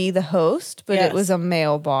still be the host, but it was a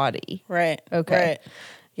male body. Right. Okay. Right.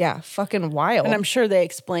 Yeah, fucking wild. And I'm sure they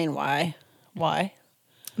explain why. Why?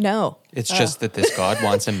 No. It's just that this god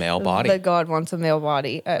wants a male body. The god wants a male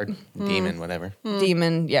body. Or demon, whatever.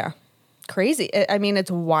 Demon, yeah. Crazy. I mean,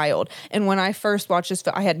 it's wild. And when I first watched this,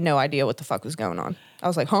 I had no idea what the fuck was going on. I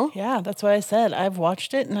was like, huh? Yeah, that's what I said. I've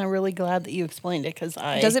watched it, and I'm really glad that you explained it because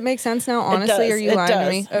Does it make sense now? Honestly, are you lying to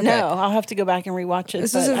me? Okay. No, I'll have to go back and rewatch it.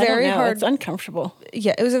 This is a very hard. It's uncomfortable.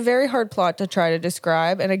 Yeah, it was a very hard plot to try to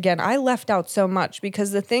describe. And again, I left out so much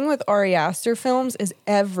because the thing with Ari Aster films is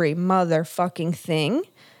every motherfucking thing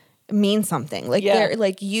means something. Like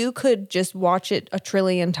like you could just watch it a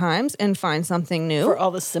trillion times and find something new. For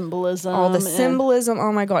all the symbolism. All the symbolism.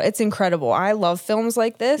 Oh my God. It's incredible. I love films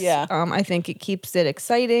like this. Yeah. I think it keeps it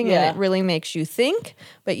exciting and it really makes you think.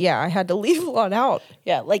 But yeah, I had to leave a lot out.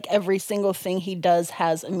 Yeah. Like every single thing he does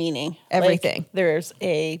has a meaning. Everything. Like there's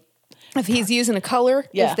if he's using a color,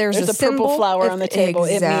 if there's a symbol, purple flower on the table,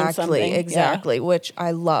 it means something. Exactly, which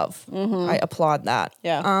I love. I applaud that.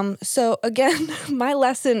 Yeah. So again, my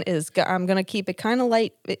lesson is I'm going to keep it kind of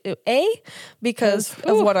light. A, because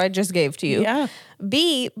of what I just gave to you. Yeah.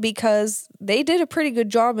 B, because they did a pretty good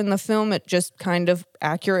job in the film at just kind of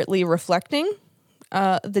accurately reflecting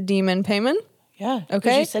the demon Payman. Yeah.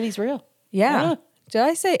 Okay. You said he's real. Yeah. Did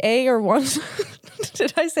I say A or one?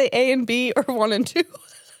 Did I say A and B or 1 and 2?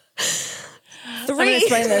 3. I'm going to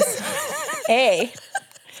explain this. A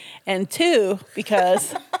and 2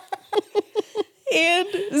 because... and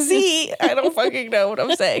Z, I don't fucking know what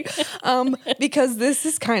I'm saying. Because this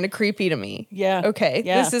is kind of creepy to me. Yeah. Okay.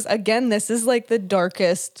 Yeah. This is like the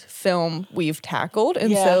darkest film we've tackled.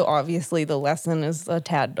 And so obviously the lesson is a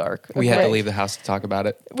tad dark. We had to leave the house to talk about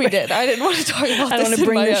it. We did. I didn't want to talk about this. I don't want to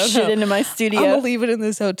bring this shit into my studio. I'm going to leave it in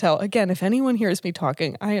this hotel. Again, if anyone hears me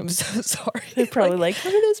talking, I am so sorry. They're probably like,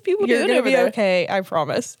 what are those people doing You're over going to be there? okay. I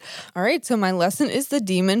promise. All right. So my lesson is the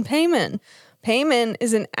demon Payman. Payman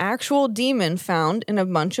is an actual demon found in a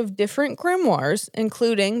bunch of different grimoires,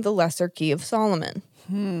 including the Lesser Key of Solomon.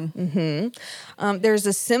 There's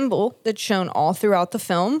a symbol that's shown all throughout the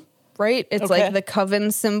film, right? It's like the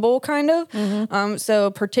coven symbol, kind of.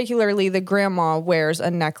 So particularly the grandma wears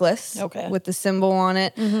a necklace with the symbol on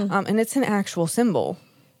it, and it's an actual symbol.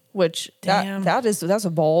 Which that's a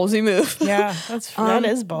ballsy move. Yeah, that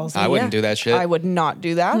is ballsy. I wouldn't do that shit. I would not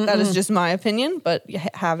do that. That is just my opinion, but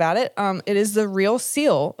have at it. It is the real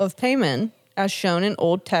seal of Payman as shown in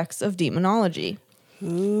old texts of demonology.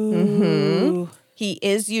 Ooh. He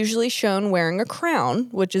is usually shown wearing a crown,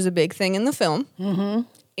 which is a big thing in the film,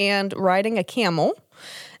 and riding a camel.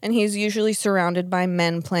 And he's usually surrounded by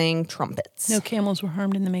men playing trumpets. No camels were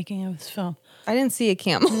harmed in the making of this film. I didn't see a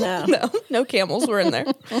camel. No camels were in there.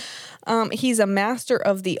 He's a master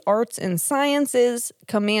of the arts and sciences,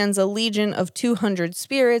 commands a legion of 200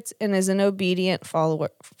 spirits, and is an obedient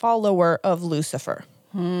follower of Lucifer.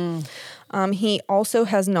 He also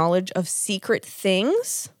has knowledge of secret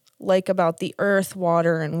things, like about the earth,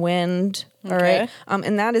 water, and wind. All right.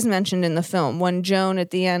 And that is mentioned in the film when Joan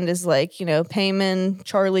at the end is like, Payman,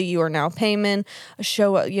 Charlie, you are now Payman.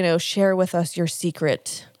 Share with us your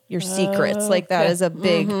secrets. Like that is a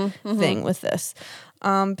big thing with this.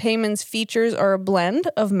 Payman's features are a blend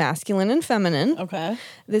of masculine and feminine. Okay.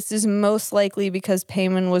 This is most likely because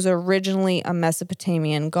Payman was originally a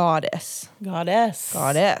Mesopotamian goddess. Goddess.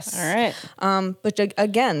 All right. But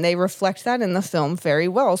again, they reflect that in the film very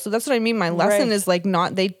well. So that's what I mean. My lesson is like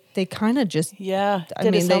not they kind of just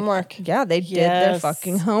did his homework. Yeah, they did their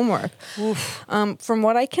fucking homework. From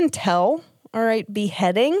what I can tell, all right,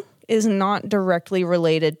 beheading is not directly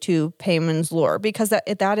related to Payman's lore because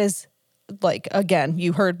that is like, again,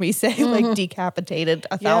 you heard me say like decapitated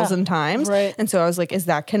 1,000 times. Right. And so I was like, is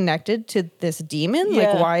that connected to this demon?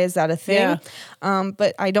 Like, why is that a thing?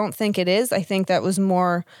 But I don't think it is. I think that was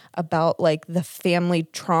more about like the family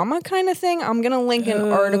trauma kind of thing. I'm going to link an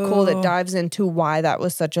article that dives into why that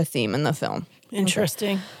was such a theme in the film.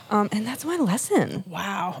 Interesting. And that's my lesson.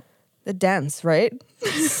 Wow. The dense, right?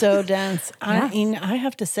 So dense. I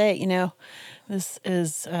have to say, this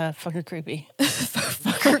is fucker creepy.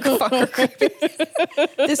 fucker creepy.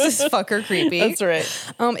 This is fucker creepy. That's right.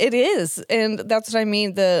 It is, and that's what I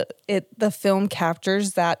mean. The film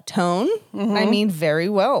captures that tone. I mean, very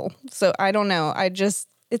well. So I don't know.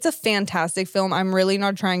 It's a fantastic film. I'm really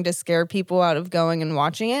not trying to scare people out of going and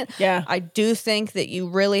watching it. Yeah. I do think that you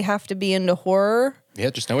really have to be into horror Yeah,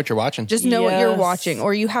 just know what you're watching. Just know what you're watching,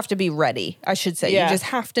 or you have to be ready, I should say. You just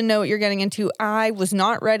have to know what you're getting into. I was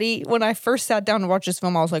not ready. When I first sat down to watch this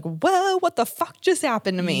film, I was like, whoa, what the fuck just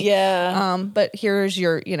happened to me? Yeah. But here's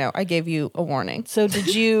your, I gave you a warning. So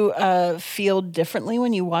did you feel differently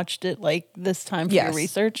when you watched it like this time for your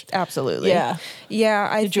research? Absolutely. Yeah.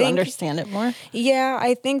 Yeah. Did you understand it more? Yeah,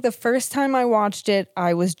 I think the first time I watched it,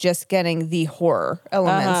 I was just getting the horror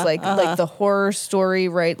elements, like the horror story,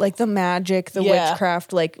 right? Like the magic, the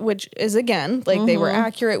witchcraft, like, which is again, like they were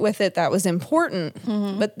accurate with it. That was important.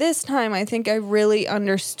 But this time I think I really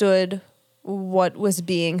understood what was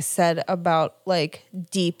being said about like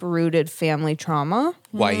deep rooted family trauma.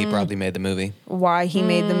 Why he probably made the movie. Why he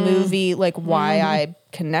made the movie, like why I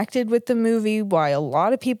connected with the movie, why a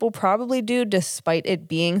lot of people probably do despite it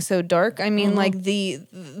being so dark. I mean, like the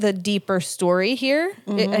deeper story here,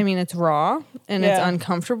 it's raw and it's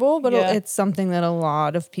uncomfortable, but it's something that a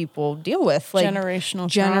lot of people deal with. Like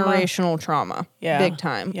generational trauma. Yeah. Big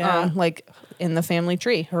time. Yeah. Like in the family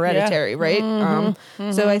tree, Hereditary, right?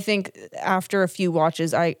 So I think after a few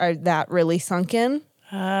watches, I that really sunk in.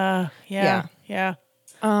 Yeah.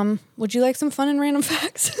 Would you like some fun and random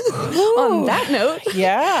facts? On that note,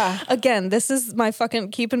 again, this is my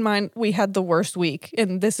fucking, keep in mind, we had the worst week,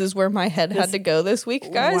 and this is where my head had to go this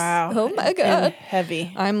week, guys. Wow. Oh my God. And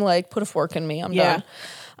heavy. I'm like, put a fork in me. I'm done.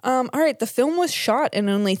 All right. The film was shot in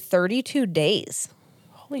only 32 days,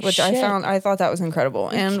 which shit. I thought that was incredible.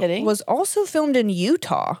 And was also filmed in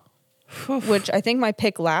Utah. Which I think my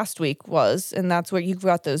pick last week was, and that's where you've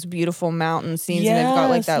got those beautiful mountain scenes, and they've got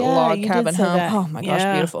like that log cabin home. Oh my gosh,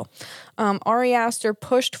 beautiful. Ari Aster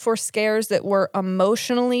pushed for scares that were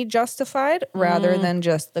emotionally justified rather than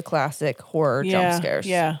just the classic horror jump scares.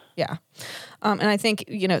 Yeah. And I think,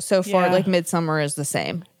 so far, like Midsommar is the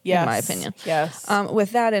same, in my opinion. Yes.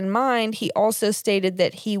 With that in mind, he also stated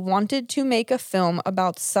that he wanted to make a film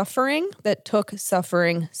about suffering that took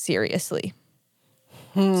suffering seriously.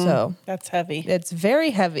 So that's heavy. It's very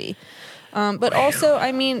heavy. But also,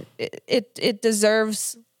 I mean, it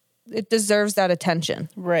deserves that attention.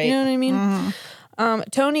 Right. You know what I mean?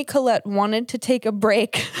 Toni Collette wanted to take a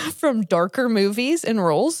break from darker movies and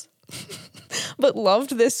roles, but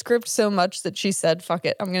loved this script so much that she said, fuck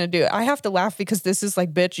it, I'm going to do it. I have to laugh because this is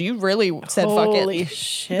like, bitch, you really said fuck it. Holy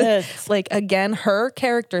shit. Like, again, her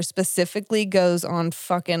character specifically goes on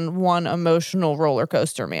fucking one emotional roller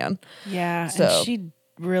coaster, man. Yeah. So, and she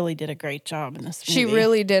really did a great job in this movie. She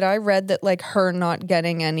really did. I read that like her not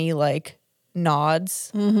getting any like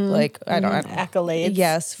nods, like I don't accolades.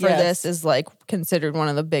 Yes, for this is like considered one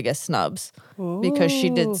of the biggest snubs because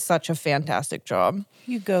she did such a fantastic job.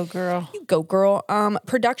 You go, girl. You go, girl.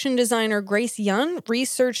 Production designer Grace Young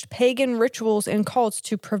researched pagan rituals and cults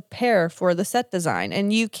to prepare for the set design.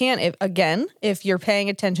 And you can, if you're paying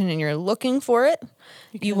attention and you're looking for it,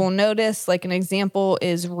 you will notice, like an example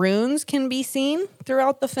is runes can be seen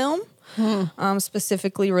throughout the film,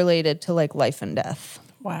 specifically related to like life and death.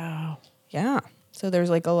 Wow. Yeah. So there's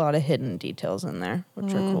like a lot of hidden details in there,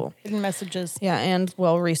 which are cool. Hidden messages. Yeah, and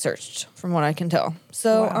well researched from what I can tell.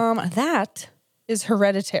 So that is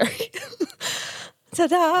Hereditary.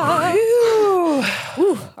 Ta-da!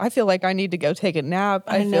 Whew. I feel like I need to go take a nap.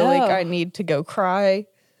 I feel like I need to go cry.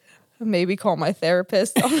 Maybe call my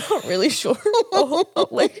therapist. I'm not really sure.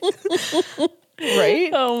 Right?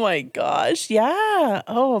 Oh my gosh. Yeah.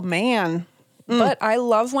 Oh man. But I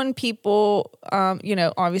love when people,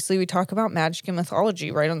 obviously we talk about magic and mythology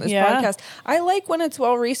right on this podcast. I like when it's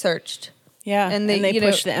well researched. Yeah. And they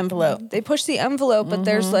push the envelope. They push the envelope, but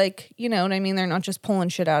there's like, you know what I mean? They're not just pulling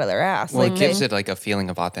shit out of their ass. Well, it gives it like a feeling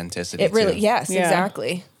of authenticity. It really, yes,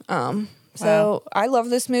 exactly. So I love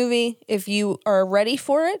this movie. If you are ready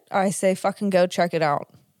for it, I say fucking go check it out.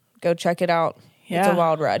 Go check it out. Yeah. It's a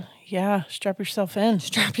wild ride. Yeah. Strap yourself in.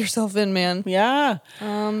 Strap yourself in, man. Yeah.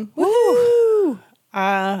 Woo.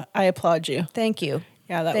 I applaud you. Thank you.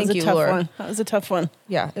 Yeah, that was a tough one. That was a tough one.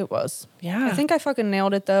 Yeah, it was. Yeah. I think I fucking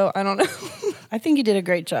nailed it, though. I don't know. I think you did a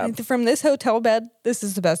great job. From this hotel bed, this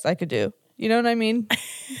is the best I could do. You know what I mean?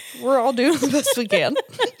 We're all doing the best we can.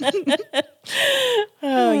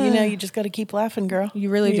 Oh, you just got to keep laughing, girl. You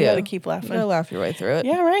really do. You got to keep laughing. You got to laugh your way through it.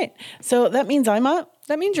 Yeah, right. So that means I'm up.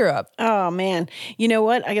 That means you're up. Oh, man. You know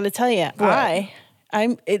what? I got to tell you,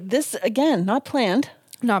 this, again, not planned.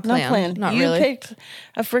 Not planned. Not you really. Picked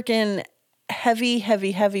a freaking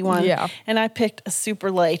heavy one. Yeah. And I picked a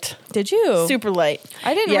super light. Did you? Super light.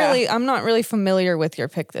 I'm not really familiar with your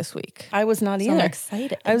pick this week. I was not either. I'm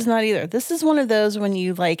excited. I was not either. This is one of those when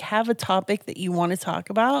you like have a topic that you want to talk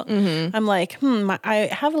about. Mm-hmm. I'm like, I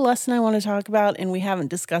have a lesson I want to talk about and we haven't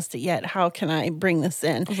discussed it yet. How can I bring this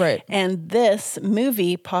in? Right. And this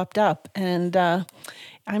movie popped up and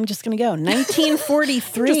I'm just going to go.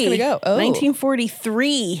 1943. Just going to go. Oh.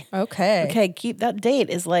 1943. Okay. Okay, keep that date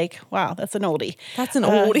is like, wow, that's an oldie. That's an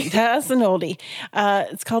oldie. That's an oldie.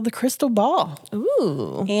 It's called The Crystal Ball.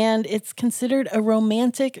 Ooh. And it's considered a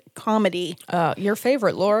romantic comedy. Your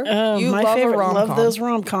favorite, Laura. You my love favorite. a rom-com. Love those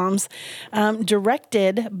rom-coms.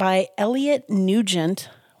 Directed by Elliot Nugent.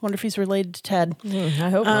 Wonder if he's related to Ted. I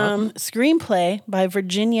hope not. Screenplay by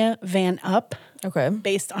Virginia Van Up. Okay.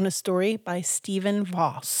 Based on a story by Stephen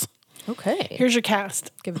Voss. Okay. Here's your cast.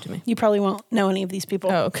 Give it to me. You probably won't know any of these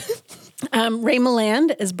people. Oh, okay. Ray Milland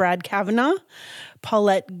as Brad Kavanaugh.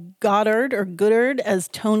 Paulette Goddard as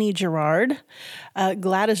Tony Gerard.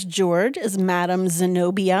 Gladys George as Madame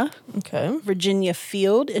Zenobia. Okay. Virginia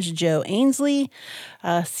Field as Joe Ainsley.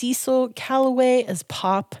 Cecil Calloway as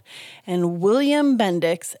Pop. And William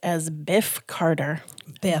Bendix as Biff Carter.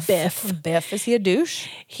 Biff. Is he a douche?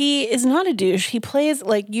 He is not a douche. He plays,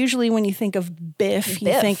 like, usually when you think of Biff,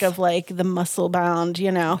 you think of, like, the muscle-bound,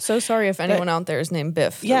 you know. So sorry if anyone out there is named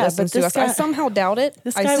Biff. Yeah, but this guy, I somehow doubt it.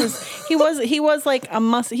 This guy he was like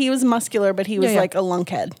he was muscular, but he was like a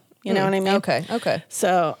lunkhead. You know what I mean? Okay.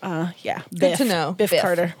 So, yeah. Good Biff, to know. Biff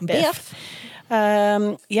Carter. Biff.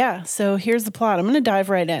 Yeah, so here's the plot. I'm going to dive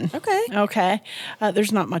right in. Okay.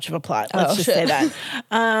 There's not much of a plot. Let's just say that.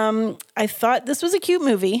 I thought this was a cute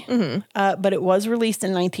movie, but it was released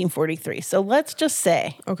in 1943. So let's just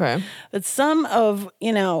say that some of,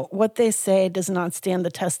 what they say does not stand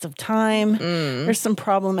the test of time. There's some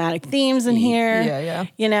problematic themes in here.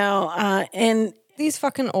 Yeah. And these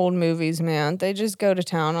fucking old movies, man, they just go to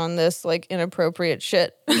town on this like inappropriate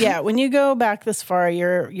shit. Yeah, when you go back this far,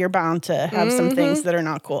 you're bound to have some things that are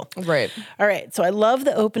not cool. Right. All right. So I love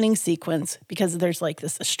the opening sequence because there's like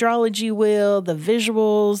this astrology wheel, the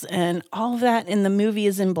visuals, and all of that in the movie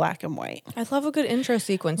is in black and white. I love a good intro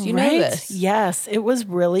sequence. You know this. Yes, it was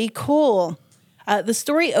really cool. The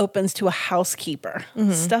story opens to a housekeeper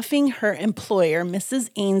stuffing her employer,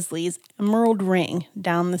 Mrs. Ainsley's emerald ring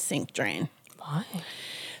down the sink drain. Why?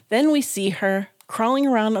 Then we see her crawling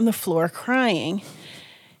around on the floor crying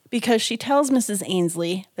because she tells Mrs.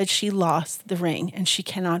 Ainsley that she lost the ring and she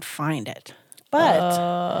cannot find it.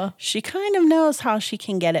 But she kind of knows how she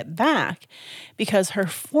can get it back because her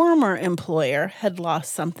former employer had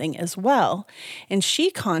lost something as well, and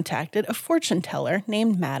she contacted a fortune teller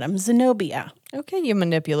named Madame Zenobia. Okay, you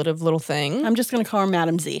manipulative little thing. I'm just going to call her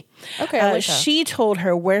Madame Z. Okay, I like that. She told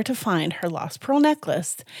her where to find her lost pearl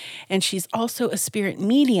necklace, and she's also a spirit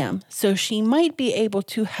medium, so she might be able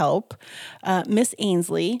to help Miss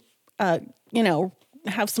Ainsley,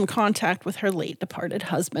 have some contact with her late departed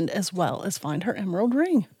husband as well as find her emerald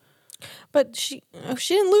ring. But she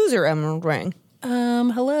didn't lose her emerald ring.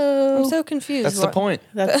 Hello. I'm so confused. That's the point.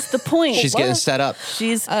 That's the point. She's getting set up.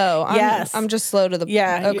 I'm just slow to the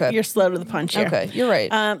you're slow to the punch here. Okay, you're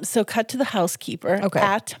right. So cut to the housekeeper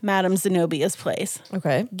at Madame Zenobia's place.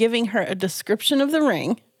 Okay. Giving her a description of the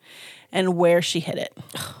ring and where she hid it.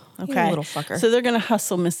 Okay. You little fucker. So they're going to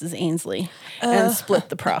hustle Mrs. Ainsley and split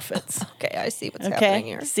the profits. Okay, I see what's happening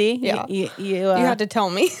here. See? Yeah. You had to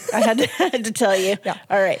tell me. I had to tell you. Yeah.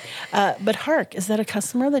 All right. But hark, is that a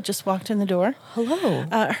customer that just walked in the door? Hello.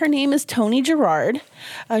 Her name is Tony Gerard.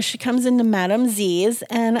 She comes into Madame Z's,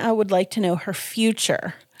 and I would like to know her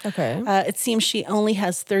future. Okay. It seems she only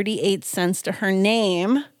has 38 cents to her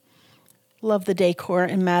name. Love the decor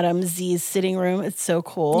in Madame Z's sitting room. It's so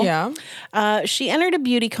cool. Yeah. She entered a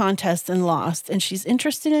beauty contest and lost, and she's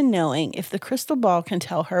interested in knowing if the crystal ball can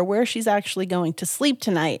tell her where she's actually going to sleep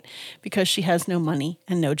tonight because she has no money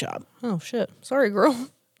and no job. Oh, shit. Sorry, girl.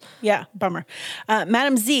 Yeah, bummer.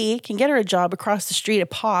 Madame Z can get her a job across the street at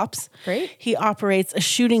Pop's. Great. He operates a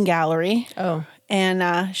shooting gallery. Oh.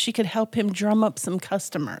 And she could help him drum up some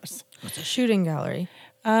customers. What's a shooting gallery?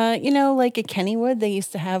 Like at Kennywood, they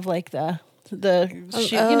used to have like the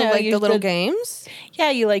little games. Yeah,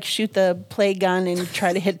 you like shoot the play gun and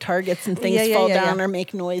try to hit targets and things fall down or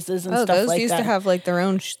make noises and stuff like that. Those used to have like their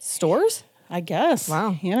own stores? I guess.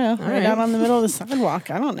 Wow. Right out on the middle of the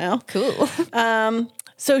sidewalk. I don't know. Cool.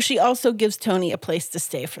 So she also gives Tony a place to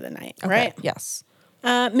stay for the night, right? Yes.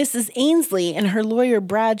 Mrs. Ainsley and her lawyer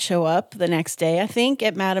Brad show up the next day, I think,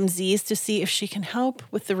 at Madame Z's to see if she can help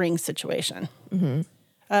with the ring situation. Mm-hmm.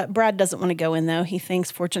 Brad doesn't want to go in, though. He thinks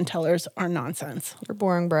fortune tellers are nonsense. You're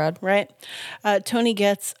boring, Brad. Right? Tony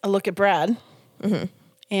gets a look at Brad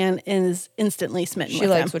and is instantly smitten with him.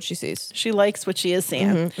 She likes what she sees. She likes what she is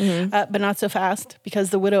seeing. But not so fast, because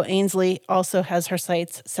the widow Ainsley also has her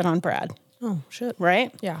sights set on Brad. Oh, shit.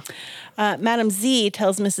 Right? Yeah. Madam Z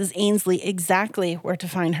tells Mrs. Ainsley exactly where to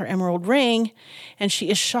find her emerald ring, and she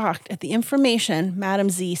is shocked at the information Madam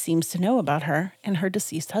Z seems to know about her and her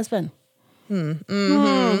deceased husband. When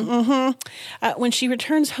she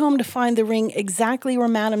returns home to find the ring exactly where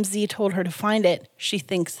Madam Z told her to find it, she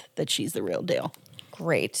thinks that she's the real deal.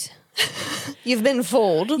 Great. You've been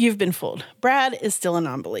fooled. You've been fooled. Brad is still a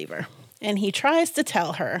non-believer. And he tries to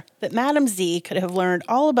tell her that Madam Z could have learned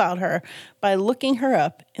all about her by looking her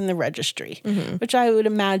up in the registry, which I would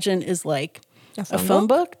imagine is like a phone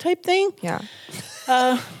book type thing. Yeah.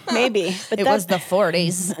 Maybe. But it was the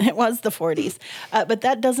 40s. It was the 40s. But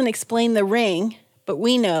that doesn't explain the ring, but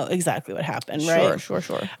we know exactly what happened, right? Sure.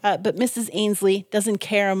 But Mrs. Ainsley doesn't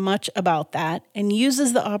care much about that and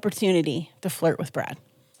uses the opportunity to flirt with Brad.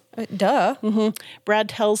 Duh. Brad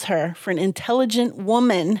tells her, for an intelligent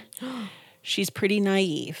woman, she's pretty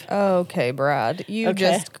naive. Okay, Brad. You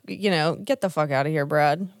just, get the fuck out of here,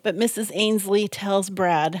 Brad. But Mrs. Ainsley tells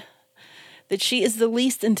Brad that she is the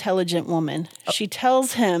least intelligent woman. She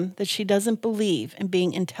tells him that she doesn't believe in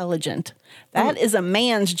being intelligent. That is a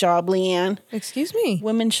man's job, Leanne. Excuse me.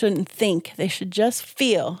 Women shouldn't think. They should just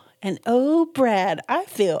feel. And Brad, I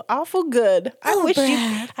feel awful good.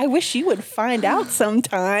 I wish you would find out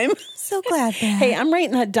sometime. So glad, Brad. Hey, I'm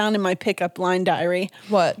writing that down in my pickup line diary.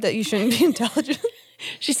 What? That you shouldn't be intelligent?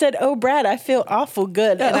 She said, Brad, I feel awful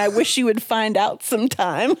good, and I wish you would find out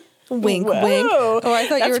sometime. Wink, wink. Oh, I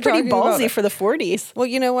thought you were pretty talking ballsy for the 40s. Well,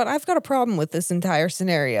 you know what? I've got a problem with this entire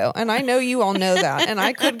scenario, and I know you all know that. And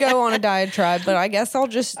I could go on a diatribe, but I guess I'll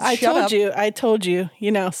just shut up. I told you.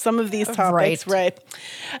 Some of these topics, right?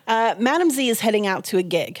 Madam Z is heading out to a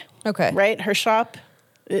gig. Okay. Right? Her shop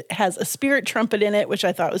has a spirit trumpet in it, which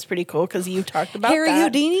I thought was pretty cool because you talked about Harry that.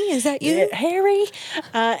 Houdini? Is that you? Harry.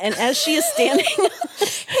 And as she is standing...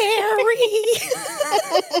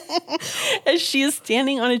 As she is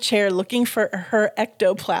standing on a chair looking for her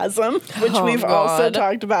ectoplasm, which we've also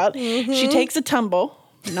talked about, she takes a tumble,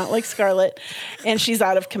 not like Scarlett, and she's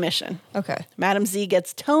out of commission. Okay. Madam Z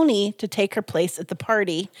gets Tony to take her place at the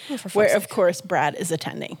party, where, of course, Brad is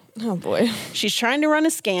attending. Oh, boy. She's trying to run a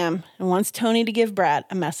scam and wants Tony to give Brad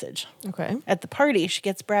a message. Okay. At the party, she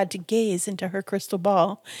gets Brad to gaze into her crystal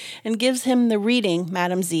ball and gives him the reading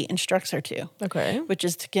Madam Z instructs her to. Okay. Which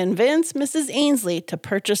is to convince Mrs. Ainsley to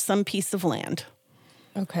purchase some piece of land.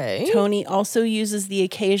 Okay. Tony also uses the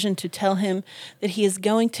occasion to tell him that he is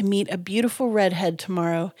going to meet a beautiful redhead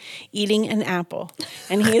tomorrow eating an apple,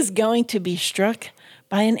 and he is going to be struck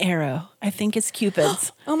by an arrow. I think it's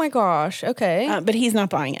Cupid's. Oh my gosh. Okay. But he's not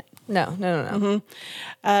buying it. No.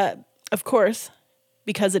 Of course,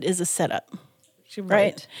 because it is a setup.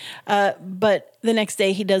 Right. But the next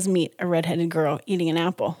day he does meet a redheaded girl eating an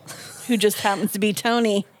apple who just happens to be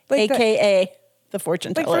Tony, a.k.a. the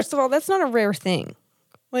fortune teller. First of all, that's not a rare thing.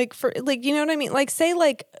 You know what I mean? Say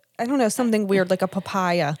I don't know, something weird like a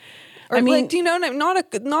papaya. Or do you know what I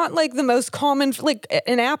mean? Not like the most common,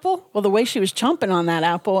 an apple. Well, the way she was chomping on that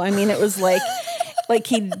apple, I mean, it was like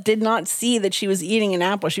he did not see that she was eating an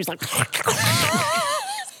apple. She was like,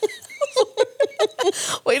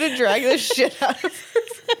 way to drag this shit out of her.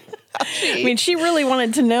 I mean, she really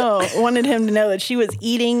wanted him to know that she was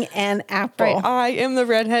eating an apple. Right. I am the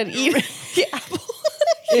redhead eating the apple.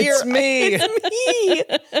 It's me.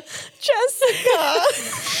 Jessica.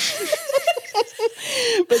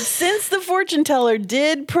 But since the fortune teller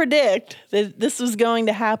did predict that this was going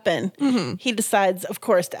to happen, he decides, of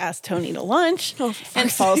course, to ask Tony to lunch and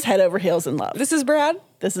falls head over heels in love. This is Brad?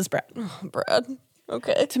 This is Brad. Oh, Brad.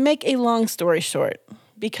 Okay. To make a long story short,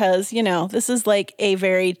 because, this is like a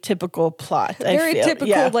very typical plot. Very typical,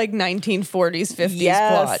 1940s,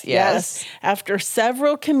 50s plot. Yes. After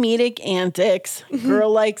several comedic antics,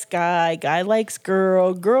 girl likes guy likes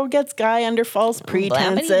girl gets guy under false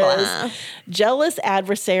pretenses. Blah, blah, blah. Jealous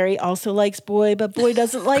adversary also likes boy, but boy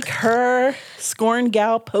doesn't like her. Scorned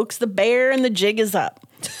gal pokes the bear and the jig is up.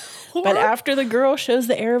 But after the girl shows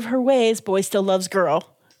the error of her ways, boy still loves girl.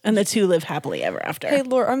 And the two live happily ever after. Hey,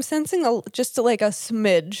 Laura, I'm sensing a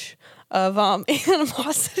smidge of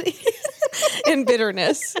animosity and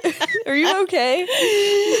bitterness. Are you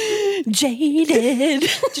okay? Jaded.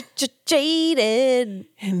 Jaded.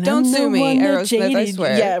 Don't sue me, Aerosmith, I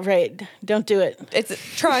swear. Yeah, right. Don't do it.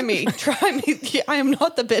 Try me. I am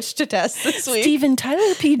not the bitch to test this week. Steven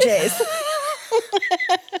Tyler PJs.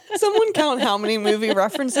 Someone count how many movie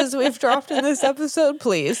references we've dropped in this episode,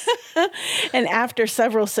 please. And after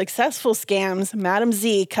several successful scams, Madam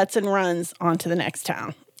Z cuts and runs on to the next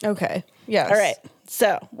town. Okay. Yes. All right.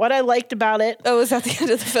 So what I liked about it. Oh, is that the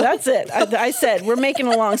end of the film? That's it. I said, we're making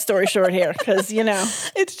a long story short here because,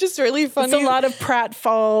 it's just really funny. It's a lot of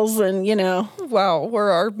pratfalls and, Wow.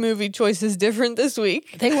 Were our movie choices different this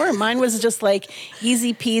week? They were. Mine was just like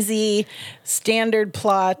easy peasy, standard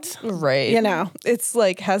plot. Right. It's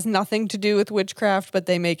like has nothing to do with witchcraft, but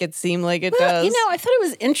they make it seem like it does. I thought it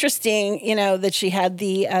was interesting, that she had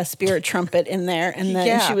the spirit trumpet in there and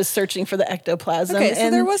then she was searching for the ectoplasm. Okay, so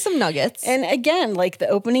there was some nuggets. And again, like the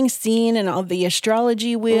opening scene and all the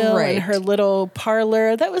astrology wheel and her little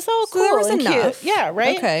parlor, that was all cool. There was and enough. Cute. Yeah,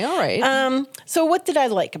 right? Okay, all right. So what did I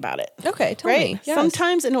like about it? Okay, tell me. Yes.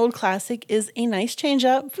 Sometimes an old classic is a nice change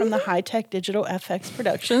up from the high-tech digital FX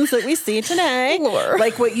productions that we see today. Lore.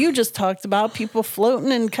 Like what you just talked about, people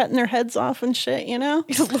floating and cutting their heads off and shit,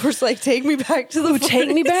 Lore's like, take me back to the 40s. Take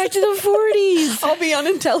me back to the 40s. I'll be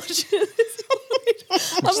unintelligent.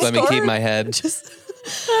 Just let me keep my head.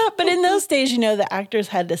 But in those days, the actors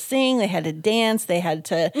had to sing, they had to dance, they had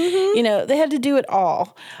to, they had to do it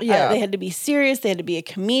all. Yeah. They had to be serious, they had to be a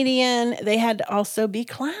comedian, they had to also be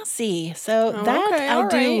classy. So I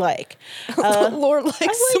do like. Lore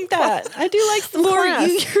likes some that. I do like some Lore, class.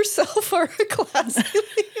 you yourself are a classy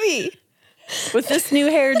lady. With this new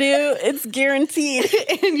hairdo, it's guaranteed.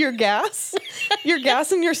 And your gas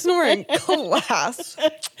and your snoring. Class.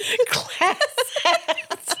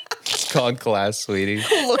 It's called class, sweetie.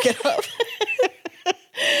 Look it up.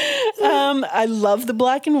 I love the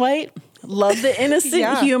black and white. Love the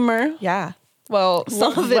innocent humor. Yeah. Well,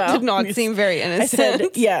 some of it did not seem very innocent. I said,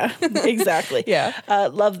 yeah, exactly. Yeah.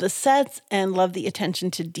 Love the sets and love the attention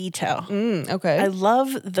to detail. Okay. I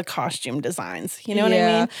love the costume designs. You know what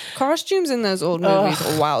I mean? Costumes in those old movies,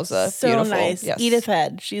 wowza. So beautiful. nice. Yes. Edith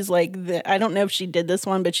Head. She's like, I don't know if she did this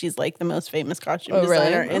one, but she's like the most famous costume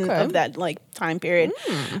designer of that like time period.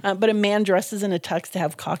 But a man dresses in a tux to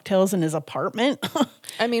have cocktails in his apartment.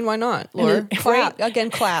 I mean, why not, Lore? Again,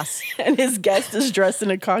 class. And his guest is dressed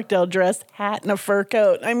in a cocktail dress, hat, and a fur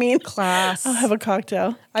coat. I mean, class. I'll have a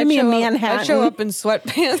cocktail. Give me a Manhattan. I show up in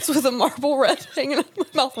sweatpants with a marble red hanging out my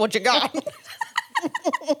mouth. What you got?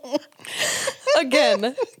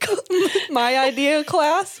 Again, my idea of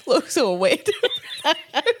class looks so way different.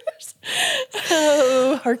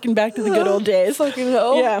 Harken back to the good old days. Fucking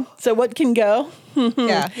hell. Yeah. So what can go?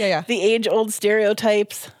 Yeah. The age-old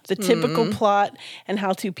stereotypes, the typical plot, and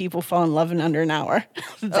how two people fall in love in under an hour.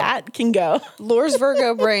 That can go. Lore's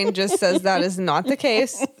Virgo brain just says that is not the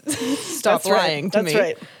case. Stop lying to me.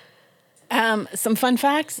 That's right. Some fun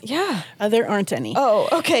facts? Yeah. There aren't any. Oh,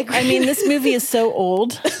 okay, great. I mean, this movie is so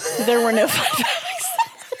old. There were no fun facts.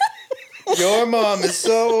 Your mom is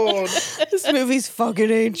so old. This movie's fucking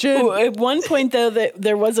ancient. Ooh, at one point, though,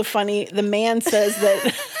 there was the man says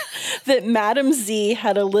that Madam Z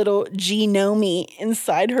had a little genome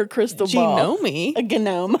inside her crystal ball. Genome? A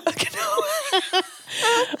gnome.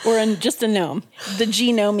 Or just a gnome. The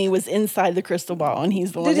genome was inside the crystal ball, and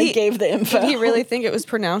he's the one that gave the info. Did he really think it was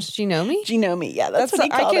pronounced genome? Genome, yeah, that's what he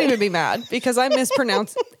called I can't it. even be mad because I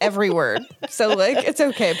mispronounce every word. So, like, it's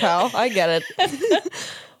okay, pal. I get it.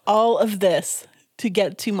 All of this to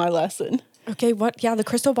get to my lesson. Okay, what? Yeah, the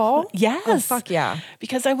crystal ball? Yes. Oh, fuck yeah.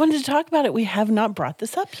 Because I wanted to talk about it. We have not brought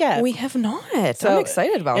this up yet. We have not. So I'm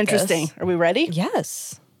excited about interesting. this. Are we ready?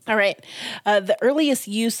 Yes. All right. The earliest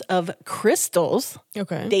use of crystals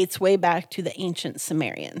dates way back to the ancient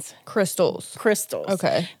Sumerians. Crystals.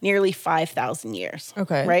 Okay. Nearly 5,000 years.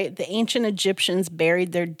 Okay. Right? The ancient Egyptians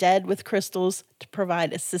buried their dead with crystals to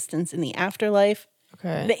provide assistance in the afterlife.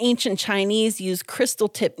 Okay. The ancient Chinese used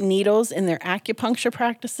crystal-tipped needles in their acupuncture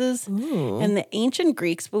practices. Ooh. And the ancient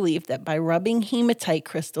Greeks believed that by rubbing hematite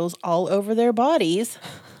crystals all over their bodies,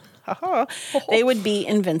 they would be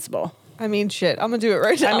invincible. I mean, shit. I'm going to do it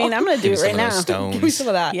right now. I'm going to do it right now. Give me some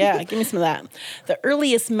of that. Yeah, give me some of that. The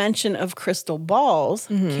earliest mention of crystal balls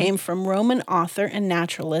came from Roman author and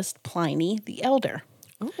naturalist Pliny the Elder.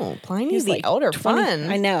 Oh, Pliny the Elder.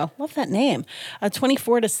 Fun. I know. Love that name.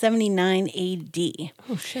 24 to 79 AD.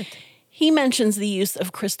 Oh, shit. He mentions the use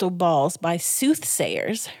of crystal balls by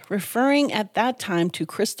soothsayers, referring at that time to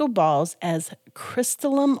crystal balls as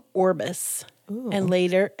crystallum orbis and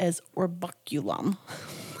later as orbiculum.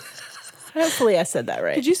 Hopefully I said that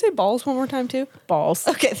right. Did you say balls one more time too? Balls.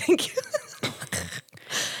 Okay, thank you.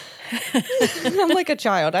 I'm like a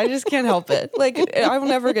child. I just can't help it. Like, I will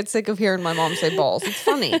never get sick of hearing my mom say balls. It's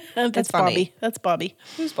funny. That's funny. Bobby. That's Bobby.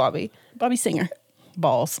 Who's Bobby? Bobby Singer.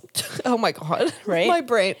 balls. Oh my God. Right? My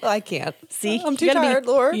brain. I can't. See? I'm too tired,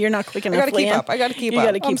 Laura. You're not quick enough. I gotta keep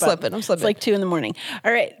up. I'm slipping. It's like 2 a.m.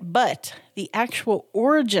 All right. But the actual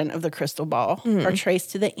origin of the crystal ball are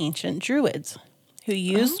traced to the ancient Druids, who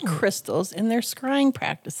used crystals in their scrying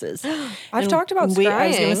practices. I've talked about scrying. I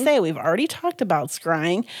was going to say, we've already talked about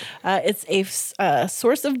scrying. It's a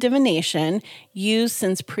source of divination used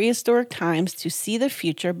since prehistoric times to see the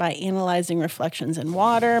future by analyzing reflections in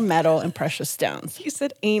water, metal, and precious stones. You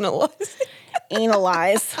said analyze.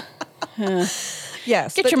 Analyze.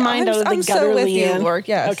 Yes. Get your mind out of the gutter, so with Leanne. you, Lord.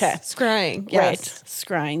 Yes. Okay. Scrying. Yes. Right.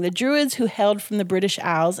 Scrying. The Druids who hailed from the British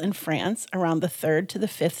Isles in France around the 3rd to the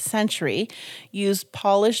 5th century used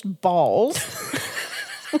polished balls.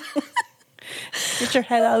 Get your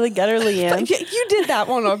head out of the gutter, Leanne. You did that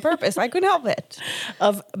one on purpose. I couldn't help it.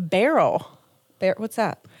 Of beryl. What's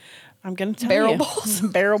that? I'm going to tell barrel you. balls?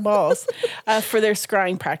 Barrel balls for their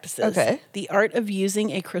scrying practices. Okay. The art of using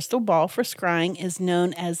a crystal ball for scrying is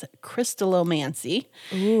known as crystallomancy.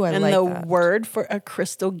 Ooh, I like that. And the word for a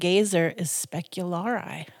crystal gazer is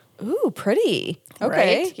speculari. Ooh, pretty.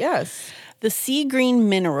 Okay, Right? yes. The sea green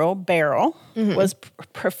mineral beryl was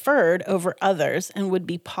preferred over others and would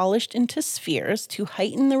be polished into spheres to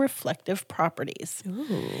heighten the reflective properties.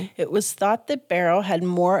 Ooh. It was thought that beryl had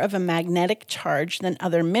more of a magnetic charge than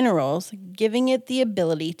other minerals, giving it the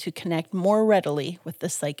ability to connect more readily with the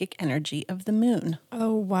psychic energy of the moon.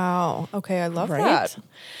 Oh, wow. Okay, I love that.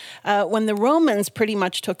 When the Romans pretty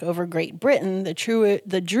much took over Great Britain, the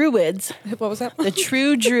Druids... What was that? The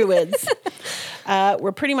true Druids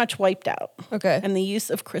were pretty much wiped out. Okay. And the use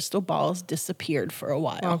of crystal balls disappeared for a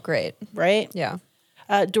while. Oh, great. Right? Yeah.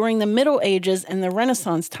 During the Middle Ages and the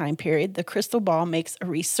Renaissance time period, the crystal ball makes a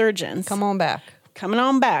resurgence. Come on back. Coming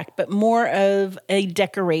on back, but more of a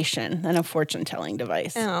decoration than a fortune-telling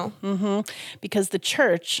device. Oh. Because the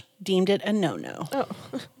church deemed it a no-no. Oh.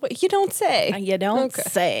 What, you don't say. You don't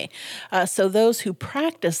say. So those who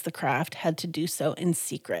practiced the craft had to do so in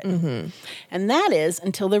secret. And that is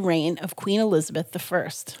until the reign of Queen Elizabeth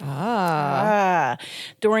I.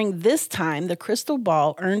 During this time, the crystal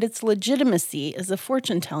ball earned its legitimacy as a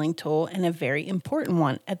fortune-telling tool, and a very important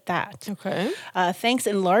one at that. Okay. Thanks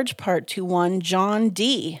in large part to one John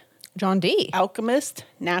Dee. John Dee. Alchemist,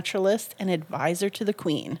 naturalist, and advisor to the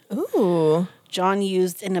Queen. Ooh. John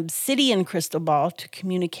used an obsidian crystal ball to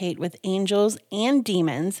communicate with angels and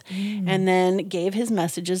demons, and then gave his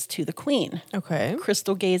messages to the Queen. Okay.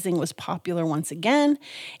 Crystal gazing was popular once again,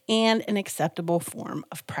 and an acceptable form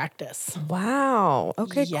of practice. Wow.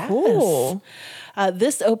 Okay, Yes. cool.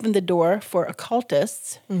 This opened the door for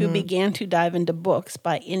occultists who began to dive into books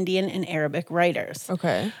by Indian and Arabic writers.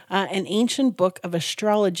 Okay. An ancient book of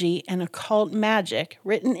astrology and occult magic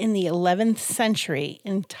written in the 11th century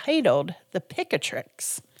entitled The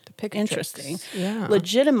Picatrix. Interesting. Yeah.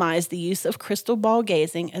 Legitimized the use of crystal ball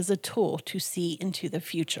gazing as a tool to see into the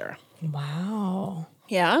future. Wow.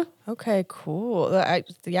 Yeah? Okay, cool. I'm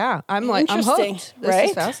hooked. Interesting, This right?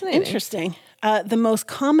 is fascinating. Interesting. The most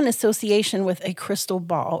common association with a crystal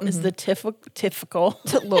ball is the typical.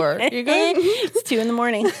 Laura, you good? It's 2 a.m.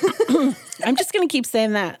 I'm just going to keep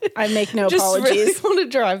saying that. I make no Just apologies. really want to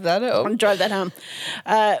drive that home. I'll drive that home.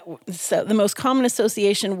 So the most common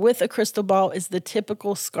association with a crystal ball is the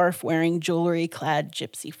typical scarf-wearing, jewelry-clad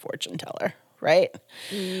gypsy fortune teller. Right?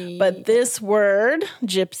 But this word,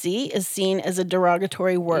 gypsy, is seen as a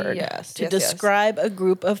derogatory word to describe a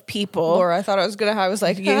group of people. Laura, I thought I was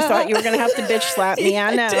like, you thought you were going to have to bitch slap me.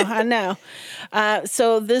 I know.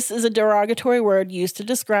 So this is a derogatory word used to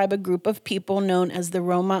describe a group of people known as the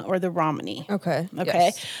Roma or the Romani. Okay.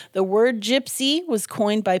 Yes. The word gypsy was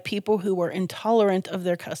coined by people who were intolerant of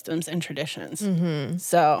their customs and traditions.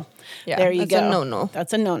 So there you go. That's a no-no.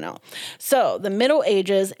 That's a no-no. So the Middle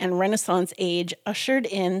Ages and Renaissance age ushered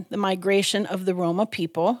in the migration of the Roma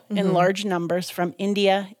people in large numbers from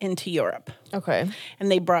India into Europe. Okay.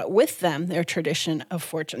 And they brought with them their tradition of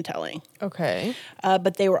fortune telling. Okay.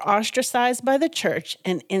 But they were ostracized by the church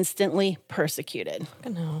and instantly persecuted.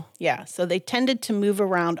 No. Yeah, so they tended to move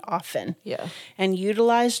around often. Yeah. And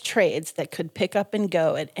utilize trades that could pick up and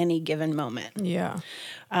go at any given moment. Yeah.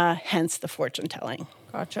 Hence the fortune telling.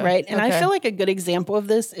 Gotcha. Right? And I feel like a good example of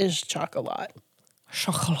this is chocolate.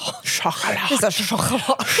 Chocolate. It's a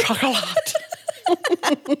chocolate.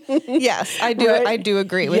 Yes, I do. Right? I do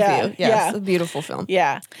agree with you. Yes, a beautiful film.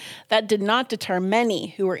 Yeah. That did not deter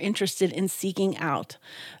many who were interested in seeking out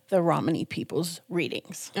the Romani people's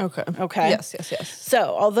readings. Okay. Yes.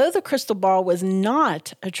 So, although the crystal ball was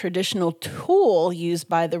not a traditional tool used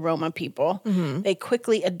by the Roma people, they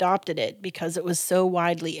quickly adopted it because it was so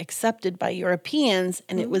widely accepted by Europeans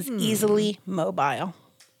and it was easily mobile.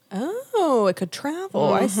 Oh, it could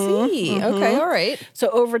travel. I see. Okay, all right. So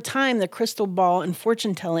over time, the crystal ball and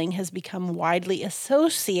fortune telling has become widely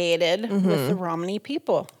associated with the Romani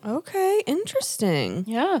people. Okay, interesting.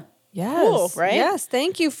 Yeah. Yes. Cool, right? Yes.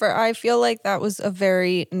 Thank you I feel like that was a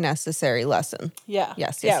very necessary lesson. Yeah.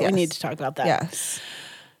 Yes. Yeah, we need to talk about that. Yes.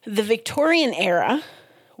 The Victorian era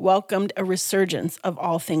welcomed a resurgence of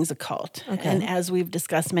all things occult. Okay. And as we've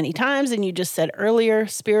discussed many times, and you just said earlier,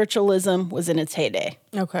 spiritualism was in its heyday.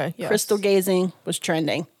 Okay. Yes. Crystal gazing was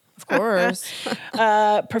trending. Of course.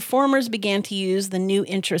 Performers began to use the new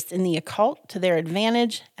interest in the occult to their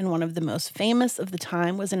advantage, and one of the most famous of the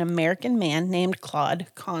time was an American man named Claude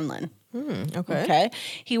Conlon. Okay.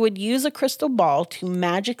 He would use a crystal ball to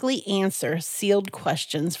magically answer sealed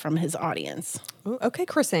questions from his audience. Ooh, okay,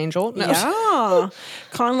 Chris Angel. No. Yeah.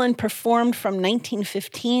 Conlon performed from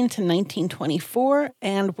 1915 to 1924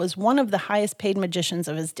 and was one of the highest paid magicians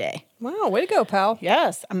of his day. Wow, way to go, pal.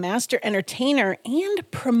 Yes, a master entertainer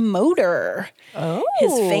and promoter. Oh.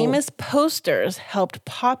 His famous posters helped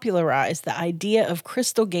popularize the idea of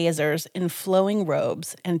crystal gazers in flowing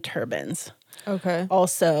robes and turbans. Okay.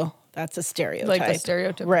 Also, that's a stereotype. Like the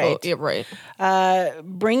stereotypical. Right. Yeah, right.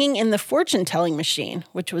 Bringing in the fortune-telling machine,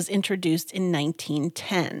 which was introduced in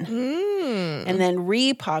 1910. And then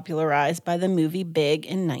repopularized by the movie Big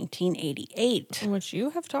in 1988. Which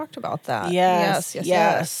you have talked about that.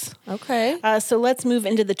 Yes. Okay. So let's move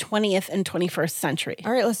into the 20th and 21st century.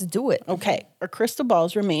 All right, let's do it. Okay. Our crystal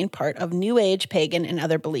balls remain part of New Age, pagan, and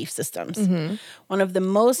other belief systems. One of the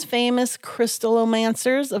most famous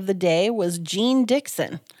crystallomancers of the day was Jean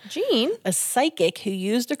Dixon. Jean? A psychic who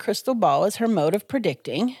used a crystal ball as her mode of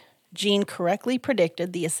predicting. Jean correctly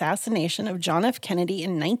predicted the assassination of John F. Kennedy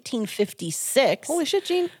in 1956. Holy shit,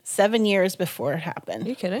 Jean. 7 years before it happened. Are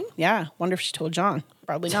you kidding? Yeah. Wonder if she told John.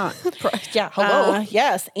 Probably not. Yeah, hello.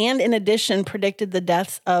 Yes. And in addition, predicted the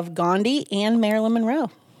deaths of Gandhi and Marilyn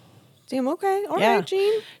Monroe. Damn, okay. All right,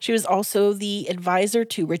 Jean. She was also the advisor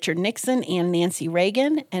to Richard Nixon and Nancy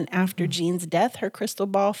Reagan. And after Jean's death, her crystal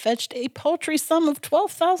ball fetched a paltry sum of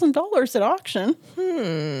 $12,000 at auction.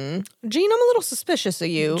 Jean, I'm a little suspicious of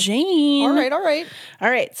you. Jean. All right. All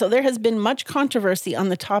right. So there has been much controversy on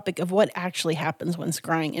the topic of what actually happens when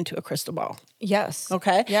scrying into a crystal ball. Yes.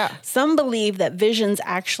 Okay? Yeah. Some believe that visions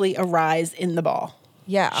actually arise in the ball.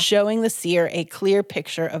 Yeah. Showing the seer a clear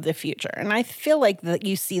picture of the future. And I feel like that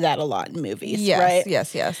you see that a lot in movies, right?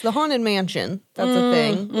 Yes. The Haunted Mansion, that's a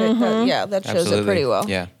thing. That shows Absolutely. it pretty well.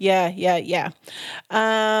 Yeah.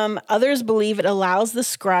 Others believe it allows the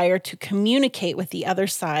scryer to communicate with the other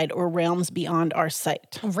side or realms beyond our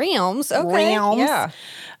sight. Realms? Okay. Realms. Yeah.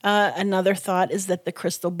 Another thought is that the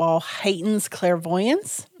crystal ball heightens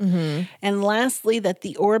clairvoyance. And lastly, that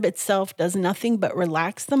the orb itself does nothing but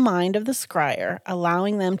relax the mind of the scryer,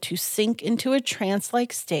 allowing them to sink into a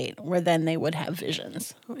trance-like state where then they would have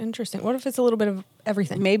visions. Oh, interesting. What if it's a little bit of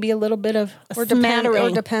everything? Maybe a little bit of a Or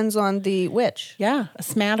smattering. depends on the witch. Yeah, a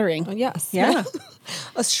smattering. Oh, yes. Yeah.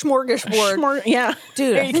 A smorgasbord. Yeah.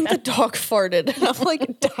 Dude, I think the dog farted and I'm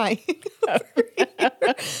like dying over here.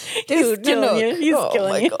 Dude, He's killing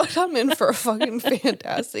you. God, I'm in for a fucking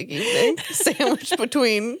fantastic evening. Sandwiched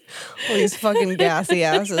between all these fucking gassy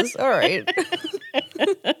asses. All right.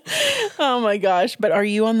 Oh my gosh. But are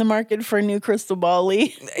you on the market for a new crystal ball,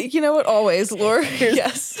 Lee? You know what? Always, Laura.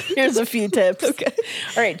 Yes. Here's a few tips. Okay.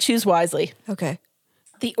 All right. Choose wisely. Okay.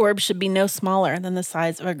 The orb should be no smaller than the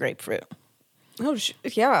size of a grapefruit. Oh,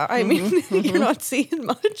 yeah. I mean, you're not seeing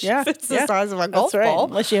much. Yeah. If it's the size of a golf That's right. ball.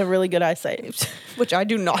 Unless you have really good eyesight. Which I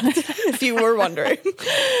do not, if you were wondering.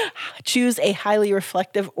 Choose a highly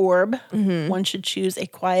reflective orb. One should choose a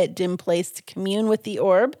quiet, dim place to commune with the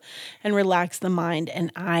orb and relax the mind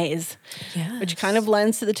and eyes. Yes. Which kind of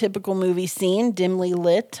lends to the typical movie scene, dimly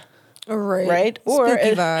lit. Right.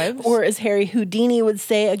 Spooky vibes. Or as Harry Houdini would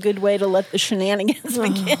say, a good way to let the shenanigans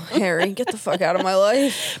begin. Harry, get the fuck out of my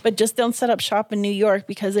life. But just don't set up shop in New York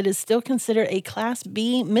because it is still considered a Class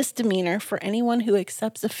B misdemeanor for anyone who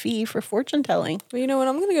accepts a fee for fortune telling. Well, you know what?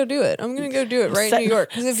 I'm going to go do it. I'm going to go do it in New York.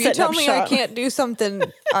 Because if you tell me I can't do something,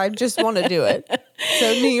 I just want to do it.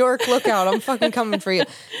 So New York, look out. I'm fucking coming for you.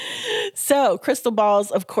 So crystal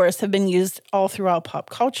balls, of course, have been used all throughout pop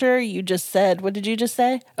culture. You just said, what did you just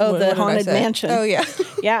say? Oh, the Haunted Mansion. Oh, yeah.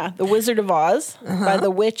 Yeah, The Wizard of Oz by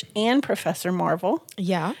the Witch and Professor Marvel.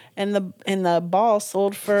 Yeah. And the ball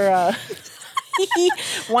sold for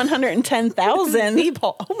 110,000. The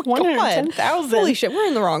ball. Oh my 110,000. Holy shit, we're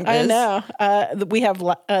in the wrong biz. I know. We have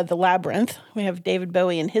the Labyrinth. We have David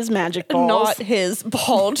Bowie and his magic balls. Not his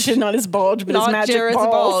bulge. Not his bulge, but Not his magic Jared's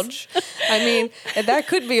balls. bulge. I mean, that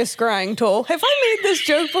could be a scrying tool. Have I made this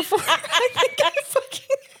joke before? I think I fucking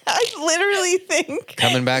I literally think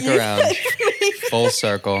coming back around, full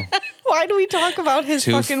circle. Why do we talk about his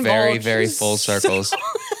Two fucking very, bulge? very full circles.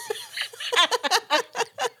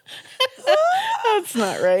 That's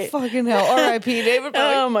not right. Fucking hell. R.I.P. David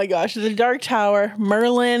Bowie. Oh my gosh. The Dark Tower,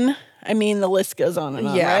 Merlin. I mean, the list goes on and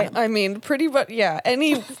on, right? I mean, pretty much,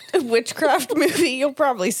 any witchcraft movie, you'll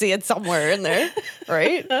probably see it somewhere in there,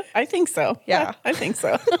 right? I think so. Yeah. I think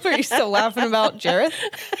so. Are you still laughing about Jareth?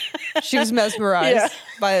 She was mesmerized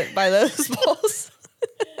by those balls.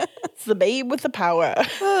 It's the babe with the power.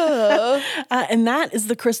 And that is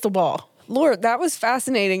the crystal ball. Lord, that was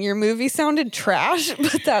fascinating. Your movie sounded trash,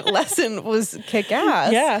 but that lesson was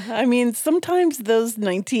kick-ass. Yeah. I mean, sometimes those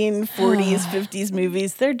 1940s, 50s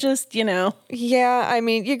movies, they're just, Yeah, I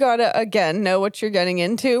mean, you gotta, again, know what you're getting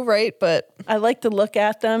into, right? But I like to look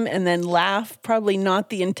at them and then laugh, probably not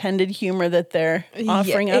the intended humor that they're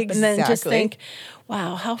offering up, and then just think,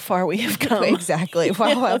 wow, how far we have come. Exactly.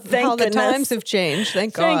 Wow, how the times have changed.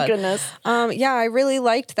 Thank God. Thank goodness. Yeah, I really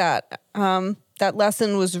liked that. That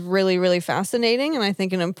lesson was really, really fascinating, and I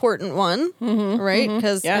think an important one, right?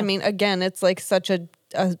 Because, I mean, again, it's like such a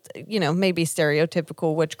maybe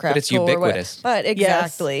stereotypical witchcraft. But it's ubiquitous. But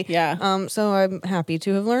exactly. Yes. Yeah. So I'm happy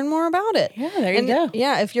to have learned more about it. Yeah, there you go.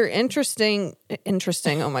 Yeah, if you're interesting,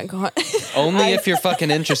 oh my God. Only if you're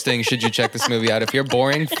fucking interesting should you check this movie out. If you're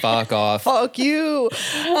boring, fuck off. Fuck you.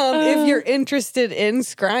 If you're interested in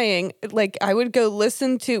scrying, like I would go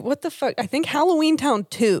listen to, what the fuck? I think Halloween Town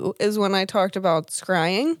 2 is when I talked about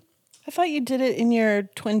scrying. I thought you did it in your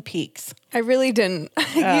Twin Peaks. I really didn't.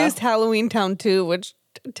 I used Halloween Town 2, which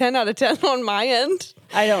 10 out of 10 on my end.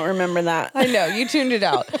 I don't remember that. I know, you tuned it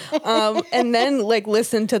out. And then like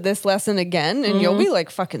listen to this lesson again and you'll be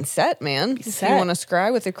like fucking set, man. If you want to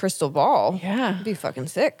scry with a crystal ball. Yeah. It'd be fucking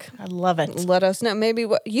sick. I love it. Let us know. Maybe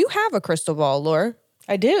you have a crystal ball, Laura.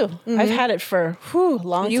 I do. I've had it for a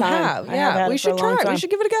long time. You have. Yeah. We should try it. We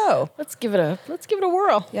should give it a go. Let's give it a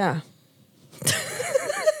whirl. Yeah.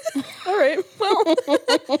 All right.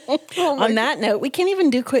 Well, on that note, we can't even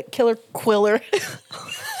do killer quiller.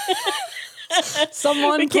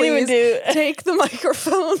 Someone please take the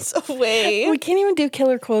microphones away. We can't even do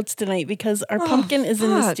killer quotes tonight because our pumpkin is in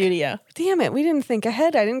the studio. Damn it. We didn't think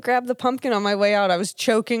ahead. I didn't grab the pumpkin on my way out. I was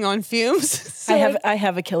choking on fumes. So I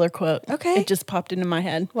have a killer quote. Okay. It just popped into my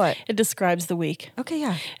head. What? It describes the week. Okay,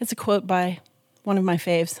 yeah. It's a quote by one of my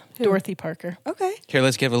faves, Dorothy Parker. Okay. Here,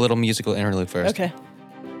 let's give a little musical interlude first. Okay.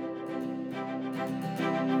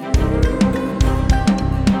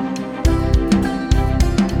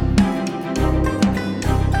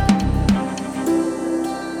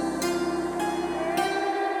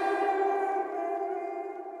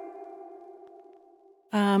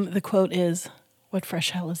 The quote is, "What fresh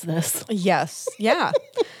hell is this?" Yes. Yeah.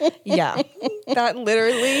 Yeah. That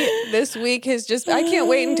literally this week has just, I can't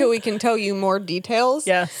wait until we can tell you more details.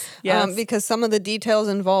 Yes. Yes. Because some of the details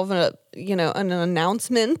involve an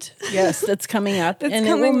announcement. Yes, that's coming up. That's and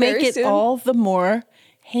coming it will make very it soon. all the more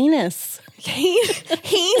heinous.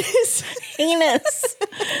 Heinous. Heinous.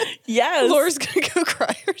 Yes. Laura's going to go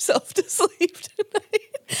cry herself to sleep tonight.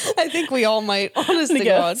 I think we all might, honest to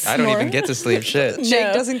God. I don't even get to sleep. Shit.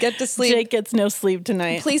 Jake doesn't get to sleep. Jake gets no sleep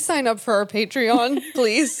tonight. Please sign up for our Patreon,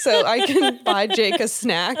 please, so I can buy Jake a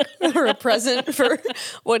snack or a present for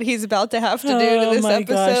what he's about to have to do to this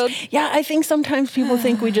episode. Gosh. Yeah, I think sometimes people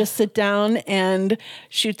think we just sit down and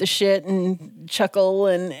shoot the shit and chuckle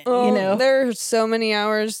and, There are so many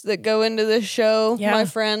hours that go into this show, my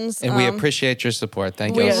friends. And we appreciate your support.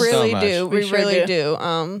 Thank you so much. We really do.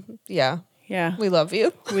 Yeah. Yeah. We love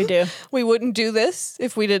you. We do. We wouldn't do this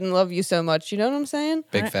if we didn't love you so much. You know what I'm saying?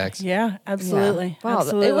 Big facts. Yeah, absolutely. Yeah. Wow,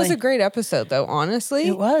 absolutely. It was a great episode, though, honestly.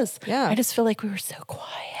 It was. Yeah. I just feel like we were so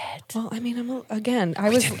quiet. Well, I mean, We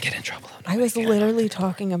didn't get in trouble. I was literally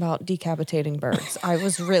talking about decapitating birds. I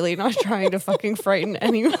was really not trying to fucking frighten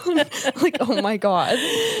anyone. Like, oh my God.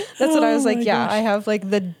 That's what I was like, yeah, gosh. I have like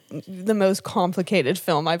the most complicated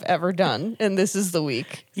film I've ever done. And this is the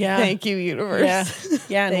week. Yeah. Thank you, universe. Yeah.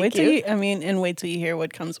 Yeah. And wait till you hear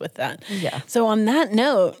what comes with that. Yeah. So on that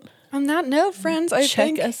note, friends,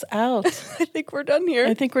 check us out. I think we're done here.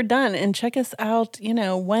 I think we're done. And check us out,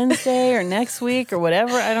 Wednesday or next week or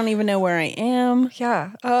whatever. I don't even know where I am.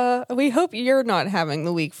 Yeah. We hope you're not having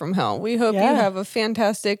the week from hell. We hope you have a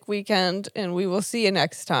fantastic weekend, and we will see you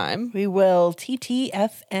next time. We will.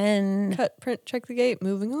 TTFN. Cut, print, check the gate.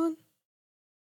 Moving on.